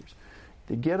 business leaders,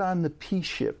 to get on the peace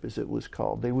ship, as it was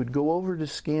called. They would go over to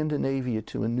Scandinavia,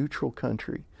 to a neutral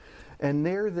country, and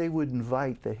there they would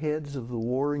invite the heads of the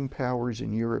warring powers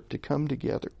in Europe to come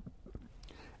together,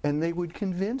 and they would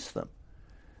convince them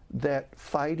that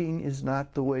fighting is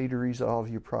not the way to resolve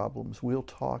your problems. We'll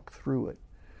talk through it.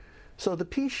 So the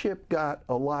peace ship got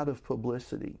a lot of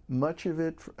publicity, much of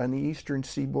it on the Eastern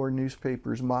Seaboard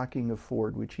newspapers mocking of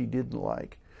Ford, which he didn't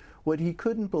like. What he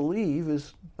couldn't believe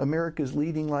is America's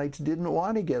leading lights didn't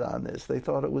want to get on this. They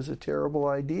thought it was a terrible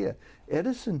idea.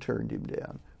 Edison turned him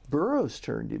down. Burroughs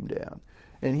turned him down.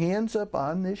 And he ends up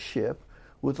on this ship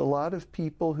with a lot of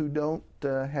people who don't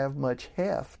have much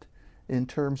heft in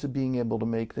terms of being able to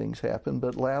make things happen,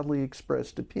 but loudly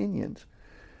expressed opinions.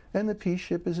 And the peace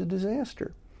ship is a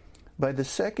disaster. By the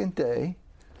second day,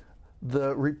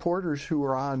 the reporters who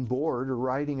are on board are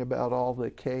writing about all the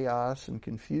chaos and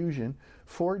confusion.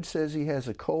 Ford says he has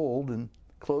a cold and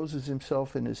closes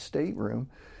himself in his stateroom.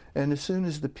 And as soon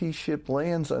as the peace ship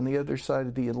lands on the other side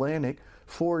of the Atlantic,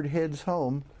 Ford heads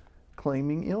home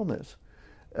claiming illness.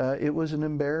 It was an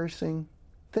embarrassing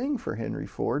thing for Henry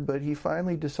Ford, but he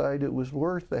finally decided it was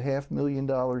worth the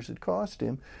 $500,000 it cost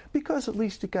him, because at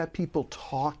least it got people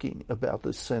talking about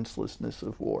the senselessness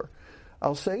of war.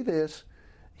 I'll say this,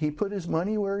 he put his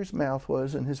money where his mouth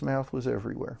was, and his mouth was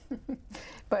everywhere.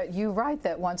 But you write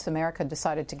that once America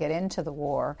decided to get into the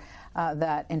war,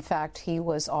 that in fact he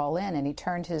was all in, and he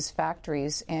turned his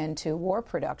factories into war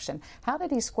production. How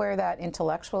did he square that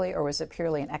intellectually, or was it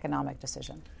purely an economic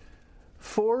decision?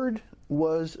 Ford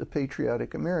was a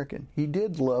patriotic American. He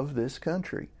did love this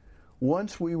country.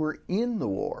 Once we were in the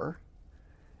war,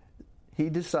 he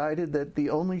decided that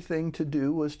the only thing to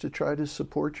do was to try to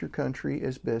support your country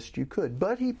as best you could.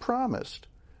 But he promised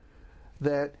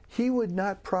that he would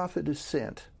not profit a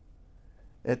cent.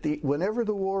 Whenever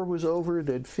the war was over,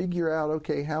 they'd figure out,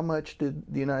 okay, how much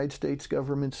did the United States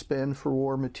government spend for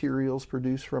war materials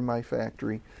produced from my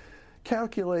factory?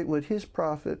 Calculate what his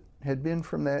profit had been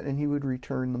from that, and he would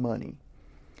return the money.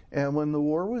 And when the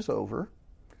war was over,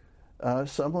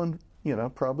 someone,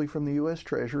 probably from the U.S.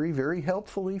 Treasury, very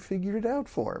helpfully figured it out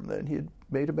for him, that he had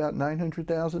made about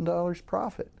 $900,000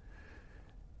 profit.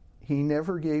 He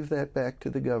never gave that back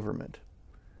to the government.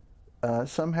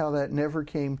 Somehow that never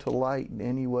came to light in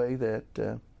any way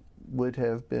that would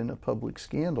have been a public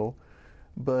scandal,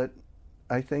 but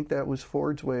I think that was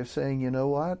Ford's way of saying, you know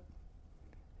what,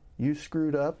 you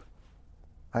screwed up,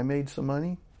 I made some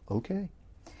money, okay.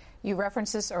 You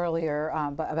referenced this earlier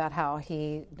about how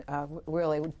he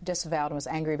really disavowed and was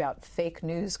angry about fake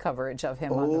news coverage of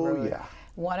him on the road. Yeah.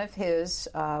 One of his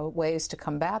ways to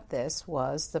combat this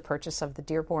was the purchase of the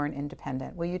Dearborn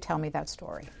Independent. Will you tell me that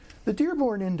story? The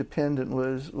Dearborn Independent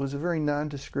was a very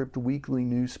nondescript weekly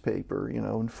newspaper,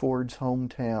 in Ford's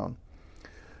hometown.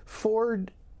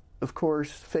 Ford, of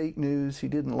course, fake news, he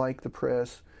didn't like the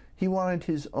press. He wanted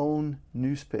his own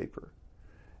newspaper.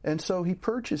 And so he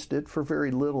purchased it for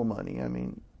very little money. I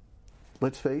mean,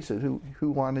 let's face it,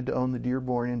 who wanted to own the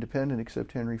Dearborn Independent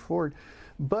except Henry Ford?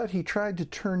 But he tried to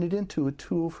turn it into a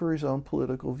tool for his own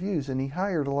political views, and he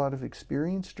hired a lot of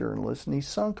experienced journalists, and he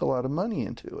sunk a lot of money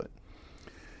into it.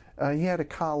 He had a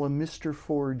column, Mr.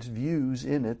 Ford's Views,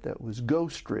 in it that was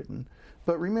ghost-written.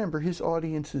 But remember, his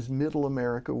audience is middle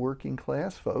America, working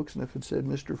class folks, and if it said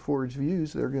Mr. Ford's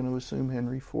Views, they're going to assume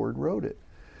Henry Ford wrote it.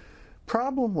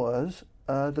 Problem was,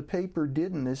 the paper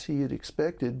didn't, as he had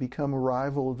expected, become a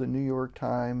rival of the New York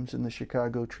Times and the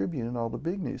Chicago Tribune and all the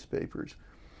big newspapers.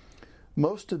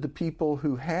 Most of the people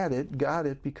who had it got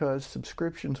it because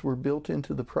subscriptions were built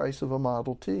into the price of a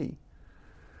Model T.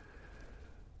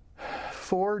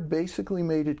 Ford basically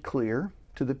made it clear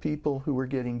to the people who were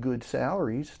getting good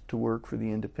salaries to work for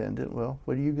the Independent, well,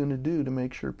 what are you going to do to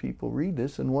make sure people read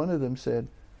this? And one of them said,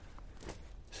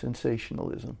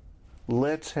 sensationalism.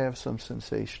 Let's have some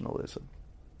sensationalism.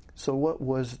 So what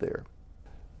was there?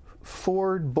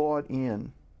 Ford bought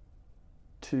in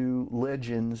to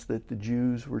legends that the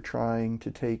Jews were trying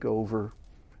to take over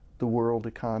the world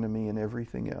economy and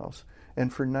everything else.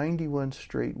 And for 91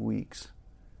 straight weeks,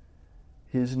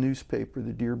 his newspaper,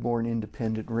 the Dearborn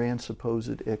Independent, ran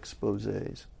supposed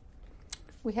exposés.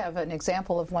 We have an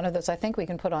example of one of those I think we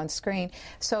can put on screen.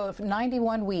 So if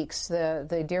 91 weeks,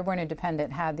 the Dearborn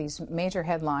Independent had these major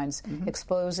headlines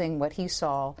exposing what he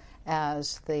saw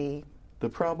as the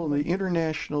problem, the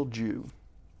international Jew.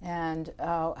 And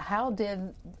how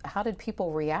did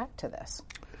people react to this?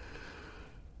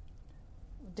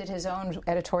 Did his own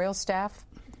editorial staff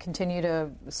continue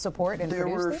to support and There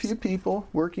produce were this? a few people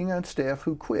working on staff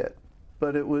who quit,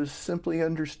 but it was simply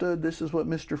understood this is what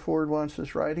Mr. Ford wants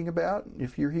us writing about.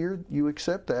 If you're here, you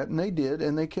accept that, and they did,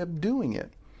 and they kept doing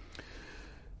it.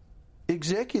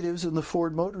 Executives in the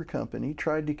Ford Motor Company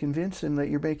tried to convince him that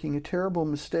you're making a terrible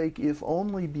mistake, if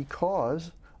only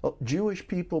because Jewish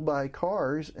people buy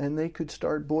cars and they could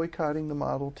start boycotting the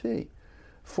Model T.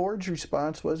 Ford's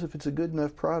response was, if it's a good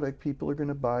enough product, people are going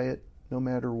to buy it no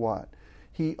matter what.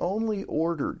 He only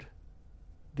ordered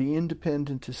the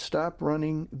Independent to stop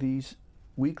running these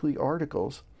weekly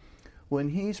articles when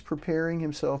he's preparing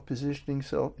himself, positioning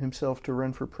himself to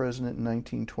run for president in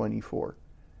 1924,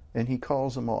 and he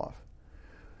calls them off.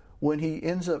 When he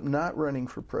ends up not running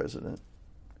for president,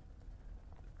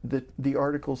 the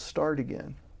articles start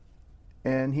again.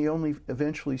 And he only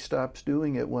eventually stops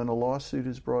doing it when a lawsuit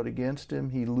is brought against him.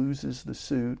 He loses the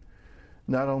suit,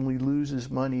 not only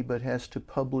loses money, but has to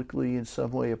publicly in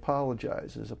some way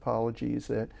apologize. His apology is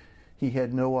that he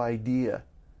had no idea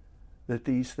that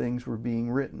these things were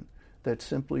being written. That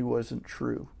simply wasn't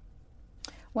true.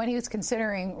 When he was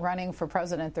considering running for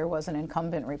president, there was an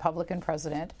incumbent Republican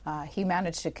president. He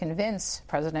managed to convince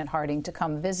President Harding to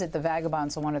come visit the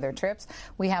Vagabonds on one of their trips.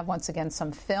 We have, once again,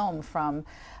 some film from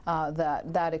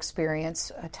that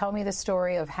experience. Tell me the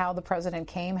story of how the president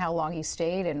came, how long he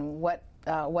stayed, and what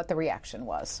the reaction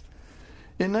was.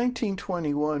 In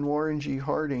 1921, Warren G.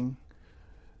 Harding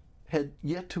had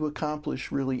yet to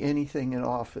accomplish really anything in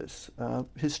office.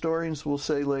 Historians will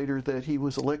say later that he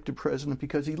was elected president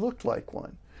because he looked like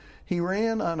one. He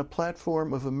ran on a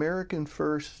platform of American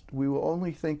first, we will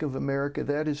only think of America,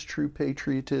 that is true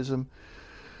patriotism.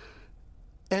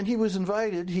 And he was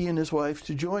invited, he and his wife,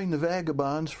 to join the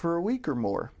Vagabonds for a week or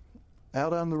more,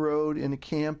 out on the road in a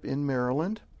camp in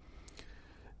Maryland.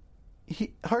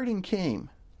 Harding came,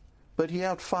 but he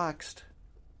outfoxed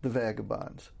the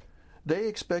Vagabonds. They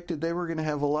expected they were going to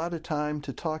have a lot of time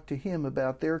to talk to him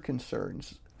about their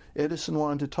concerns. Edison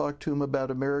wanted to talk to him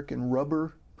about American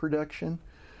rubber production.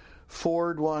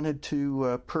 Ford wanted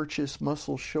to purchase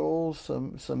Muscle Shoals,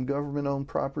 some government-owned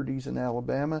properties in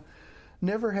Alabama.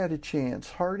 Never had a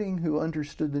chance. Harding, who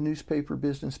understood the newspaper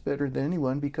business better than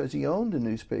anyone because he owned a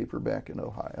newspaper back in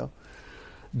Ohio,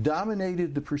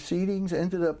 dominated the proceedings,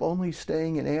 ended up only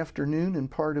staying an afternoon and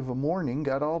part of a morning,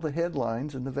 got all the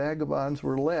headlines, and the Vagabonds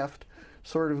were left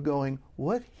sort of going,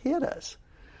 what hit us?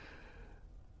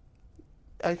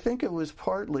 I think it was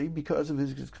partly because of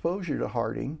his exposure to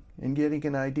Harding and getting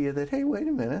an idea that, hey, wait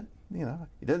a minute,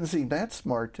 he doesn't seem that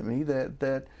smart to me,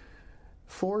 that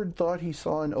Ford thought he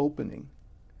saw an opening.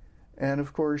 And,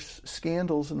 of course,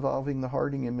 scandals involving the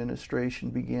Harding administration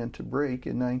began to break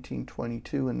in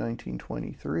 1922 and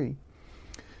 1923.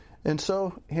 And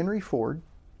so Henry Ford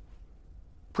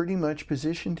pretty much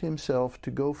positioned himself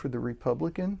to go for the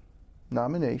Republican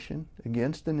nomination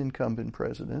against an incumbent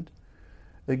president,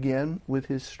 again with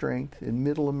his strength in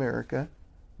Middle America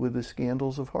with the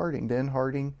scandals of Harding. Then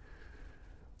Harding,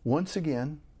 once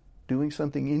again, doing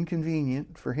something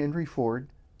inconvenient for Henry Ford,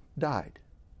 died.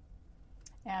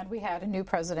 And we had a new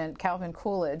president, Calvin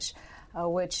Coolidge,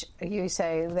 which you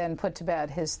say then put to bed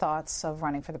his thoughts of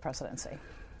running for the presidency.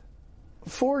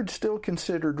 Ford still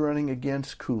considered running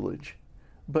against Coolidge,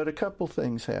 but a couple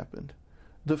things happened.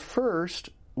 The first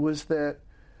was that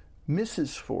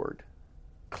Mrs. Ford,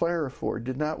 Clara Ford,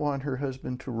 did not want her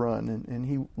husband to run, and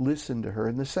he listened to her.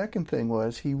 And the second thing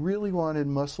was he really wanted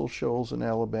Muscle Shoals in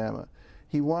Alabama.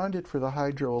 He wanted it for the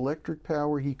hydroelectric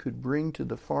power he could bring to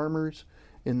the farmers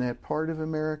in that part of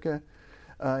America.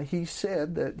 He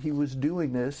said that he was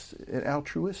doing this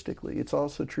altruistically. It's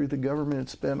also true the government had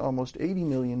spent almost $80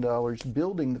 million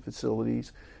building the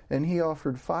facilities, and he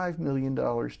offered $5 million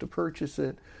to purchase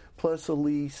it, plus a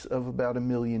lease of about $1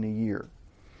 million a year.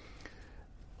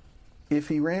 If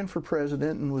he ran for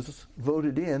president and was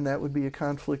voted in, that would be a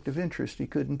conflict of interest. He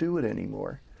couldn't do it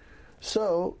anymore.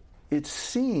 So it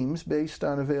seems, based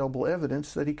on available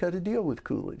evidence, that he cut a deal with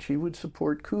Coolidge. He would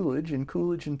support Coolidge, and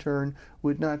Coolidge, in turn,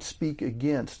 would not speak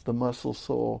against the Muscle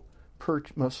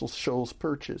Shoals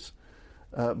purchase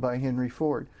by Henry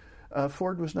Ford.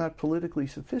 Ford was not politically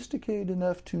sophisticated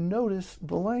enough to notice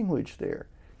the language there.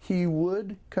 He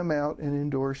would come out and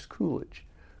endorse Coolidge.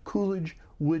 Coolidge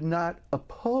would not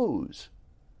oppose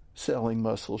selling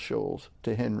Muscle Shoals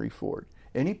to Henry Ford.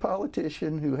 Any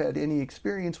politician who had any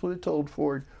experience would have told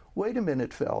Ford, wait a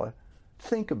minute, fella,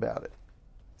 think about it.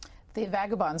 The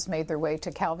Vagabonds made their way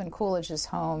to Calvin Coolidge's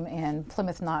home in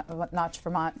Plymouth Notch,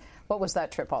 Vermont. What was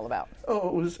that trip all about?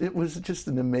 Oh, it was just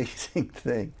an amazing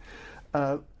thing.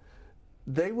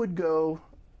 They would go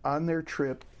on their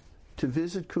trip to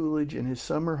visit Coolidge in his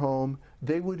summer home.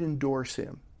 They would endorse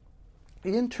him.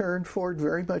 In turn, Ford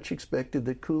very much expected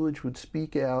that Coolidge would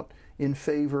speak out in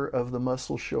favor of the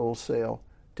Muscle Shoals sale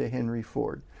to Henry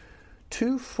Ford.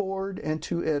 To Ford and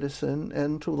to Edison,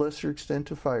 and to a lesser extent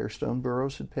to Firestone,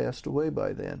 Burroughs had passed away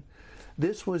by then.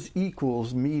 This was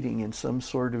equals meeting in some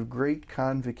sort of great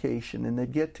convocation, and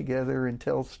they'd get together and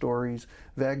tell stories.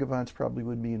 Vagabonds probably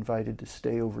would be invited to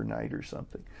stay overnight or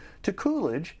something. To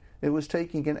Coolidge, it was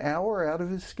taking an hour out of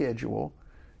his schedule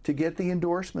to get the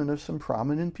endorsement of some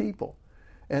prominent people.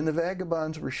 And the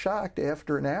Vagabonds were shocked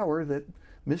after an hour that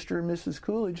Mr. and Mrs.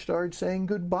 Coolidge started saying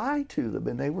goodbye to them,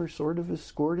 and they were sort of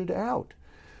escorted out.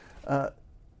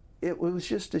 It was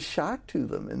just a shock to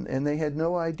them, and they had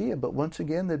no idea. But once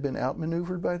again, they'd been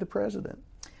outmaneuvered by the president.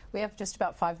 We have just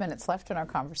about 5 minutes left in our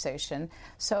conversation.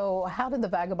 So how did the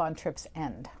Vagabond trips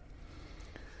end?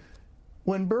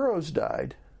 When Burroughs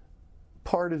died,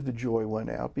 part of the joy went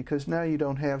out, because now you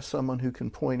don't have someone who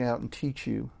can point out and teach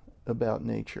you about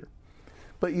nature.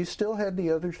 But you still had the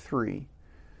other three.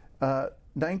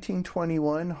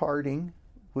 1921, Harding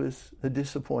was a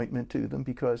disappointment to them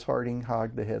because Harding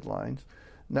hogged the headlines.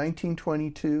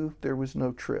 1922, there was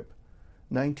no trip.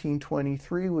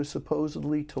 1923 was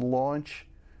supposedly to launch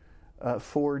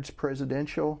Ford's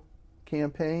presidential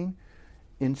campaign.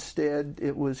 Instead,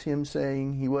 it was him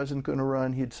saying he wasn't going to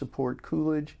run, he'd support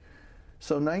Coolidge.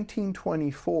 So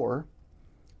 1924,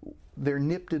 they're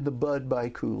nipped in the bud by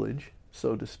Coolidge,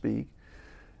 so to speak.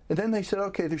 And then they said,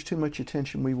 okay, there's too much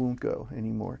attention, we won't go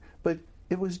anymore. But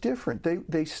it was different.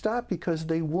 They stopped because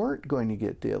they weren't going to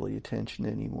get daily attention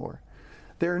anymore.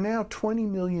 There are now 20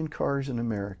 million cars in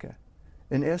America.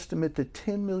 An estimate that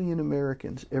 10 million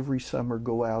Americans every summer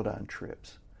go out on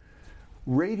trips.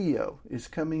 Radio is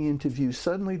coming into view.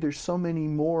 Suddenly there's so many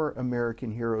more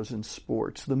American heroes in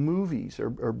sports. The movies are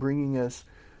bringing us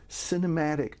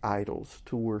cinematic idols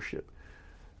to worship.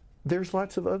 There's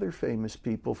lots of other famous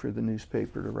people for the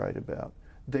newspaper to write about.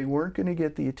 They weren't going to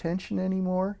get the attention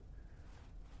anymore,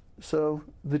 so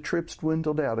the trips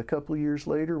dwindled out. A couple of years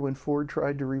later, when Ford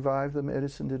tried to revive them,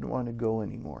 Edison didn't want to go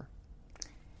anymore.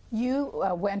 You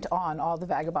went on all the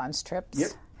Vagabonds trips. Yep.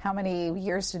 How many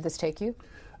years did this take you?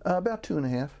 About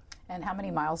 2.5. And how many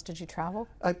miles did you travel?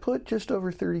 I put just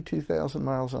over 32,000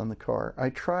 miles on the car. I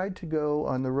tried to go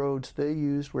on the roads they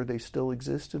used where they still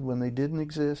existed. When they didn't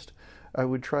exist, I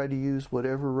would try to use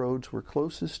whatever roads were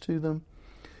closest to them.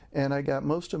 And I got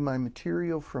most of my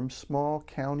material from small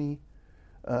county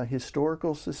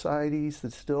historical societies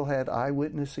that still had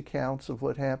eyewitness accounts of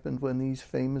what happened when these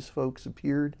famous folks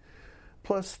appeared.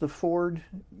 Plus the Ford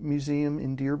Museum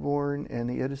in Dearborn and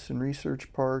the Edison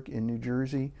Research Park in New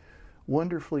Jersey.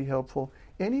 Wonderfully helpful.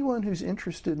 Anyone who's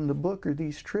interested in the book or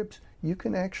these trips, you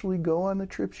can actually go on the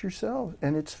trips yourself,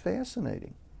 and it's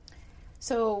fascinating.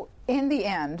 So, in the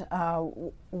end,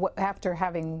 after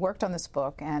having worked on this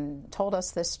book and told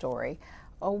us this story,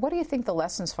 what do you think the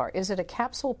lessons are? Is it a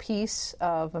capsule piece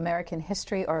of American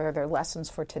history, or are there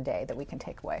lessons for today that we can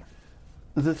take away?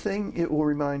 The thing it will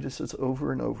remind us is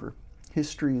over and over,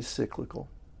 history is cyclical.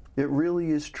 It really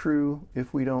is true.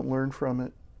 If we don't learn from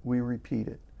it, we repeat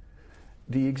it.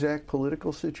 The exact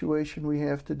political situation we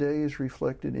have today is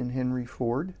reflected in Henry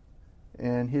Ford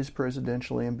and his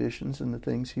presidential ambitions and the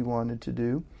things he wanted to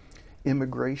do.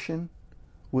 Immigration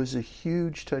was a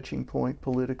huge touching point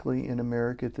politically in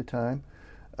America at the time.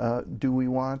 Do we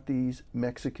want these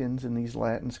Mexicans and these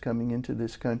Latins coming into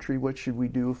this country? What should we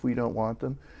do if we don't want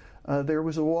them? There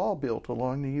was a wall built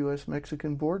along the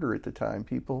U.S.-Mexican border at the time.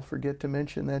 People forget to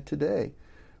mention that today.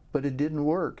 But it didn't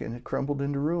work, and it crumbled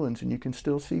into ruins, and you can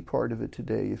still see part of it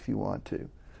today if you want to.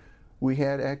 We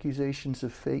had accusations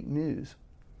of fake news,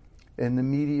 and the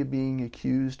media being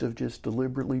accused of just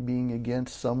deliberately being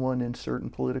against someone in certain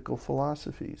political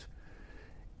philosophies.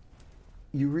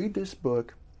 You read this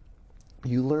book,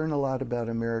 you learn a lot about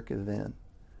America then,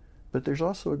 but there's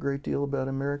also a great deal about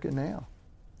America now.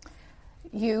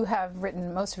 You have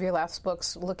written most of your last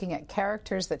books looking at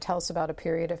characters that tell us about a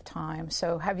period of time.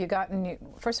 So have you gotten,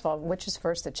 first of all, which is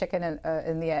first, the chicken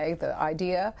and the egg, the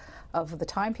idea of the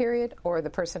time period or the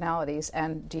personalities,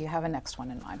 and do you have a next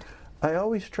one in mind? I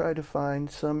always try to find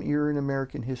some era in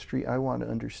American history I want to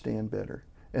understand better,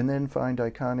 and then find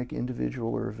iconic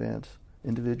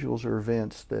individuals or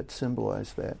events that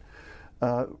symbolize that.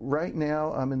 Right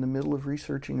now, I'm in the middle of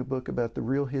researching a book about the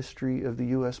real history of the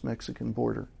U.S.-Mexican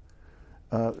border.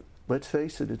 Let's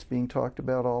face it, it's being talked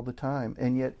about all the time,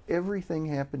 and yet everything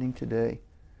happening today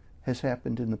has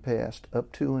happened in the past,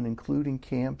 up to and including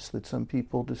camps that some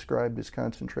people described as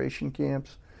concentration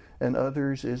camps, and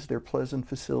others as they're pleasant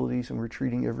facilities and we're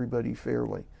treating everybody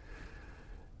fairly.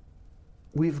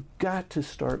 We've got to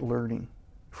start learning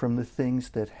from the things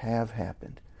that have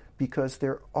happened, because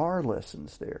there are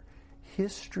lessons there.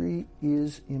 History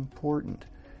is important,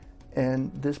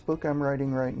 and this book I'm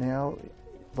writing right now,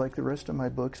 like the rest of my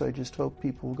books, I just hope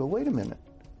people will go, wait a minute,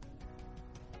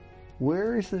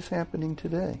 where is this happening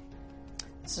today?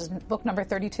 This is book number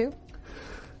 32.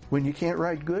 When you can't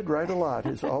write good, write a lot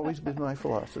has always been my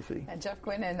philosophy. And Jeff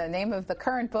Guinn, and the name of the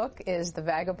current book is The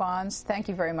Vagabonds. Thank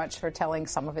you very much for telling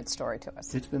some of its story to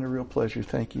us. It's been a real pleasure.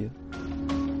 Thank you.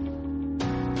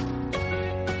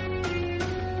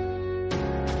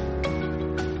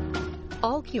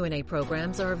 All Q&A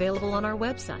programs are available on our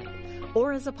website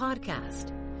or as a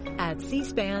podcast at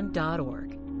cspan.org.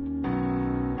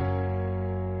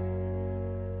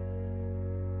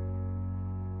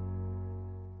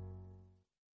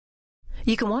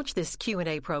 You can watch this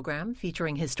Q&A program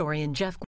featuring historian Jeff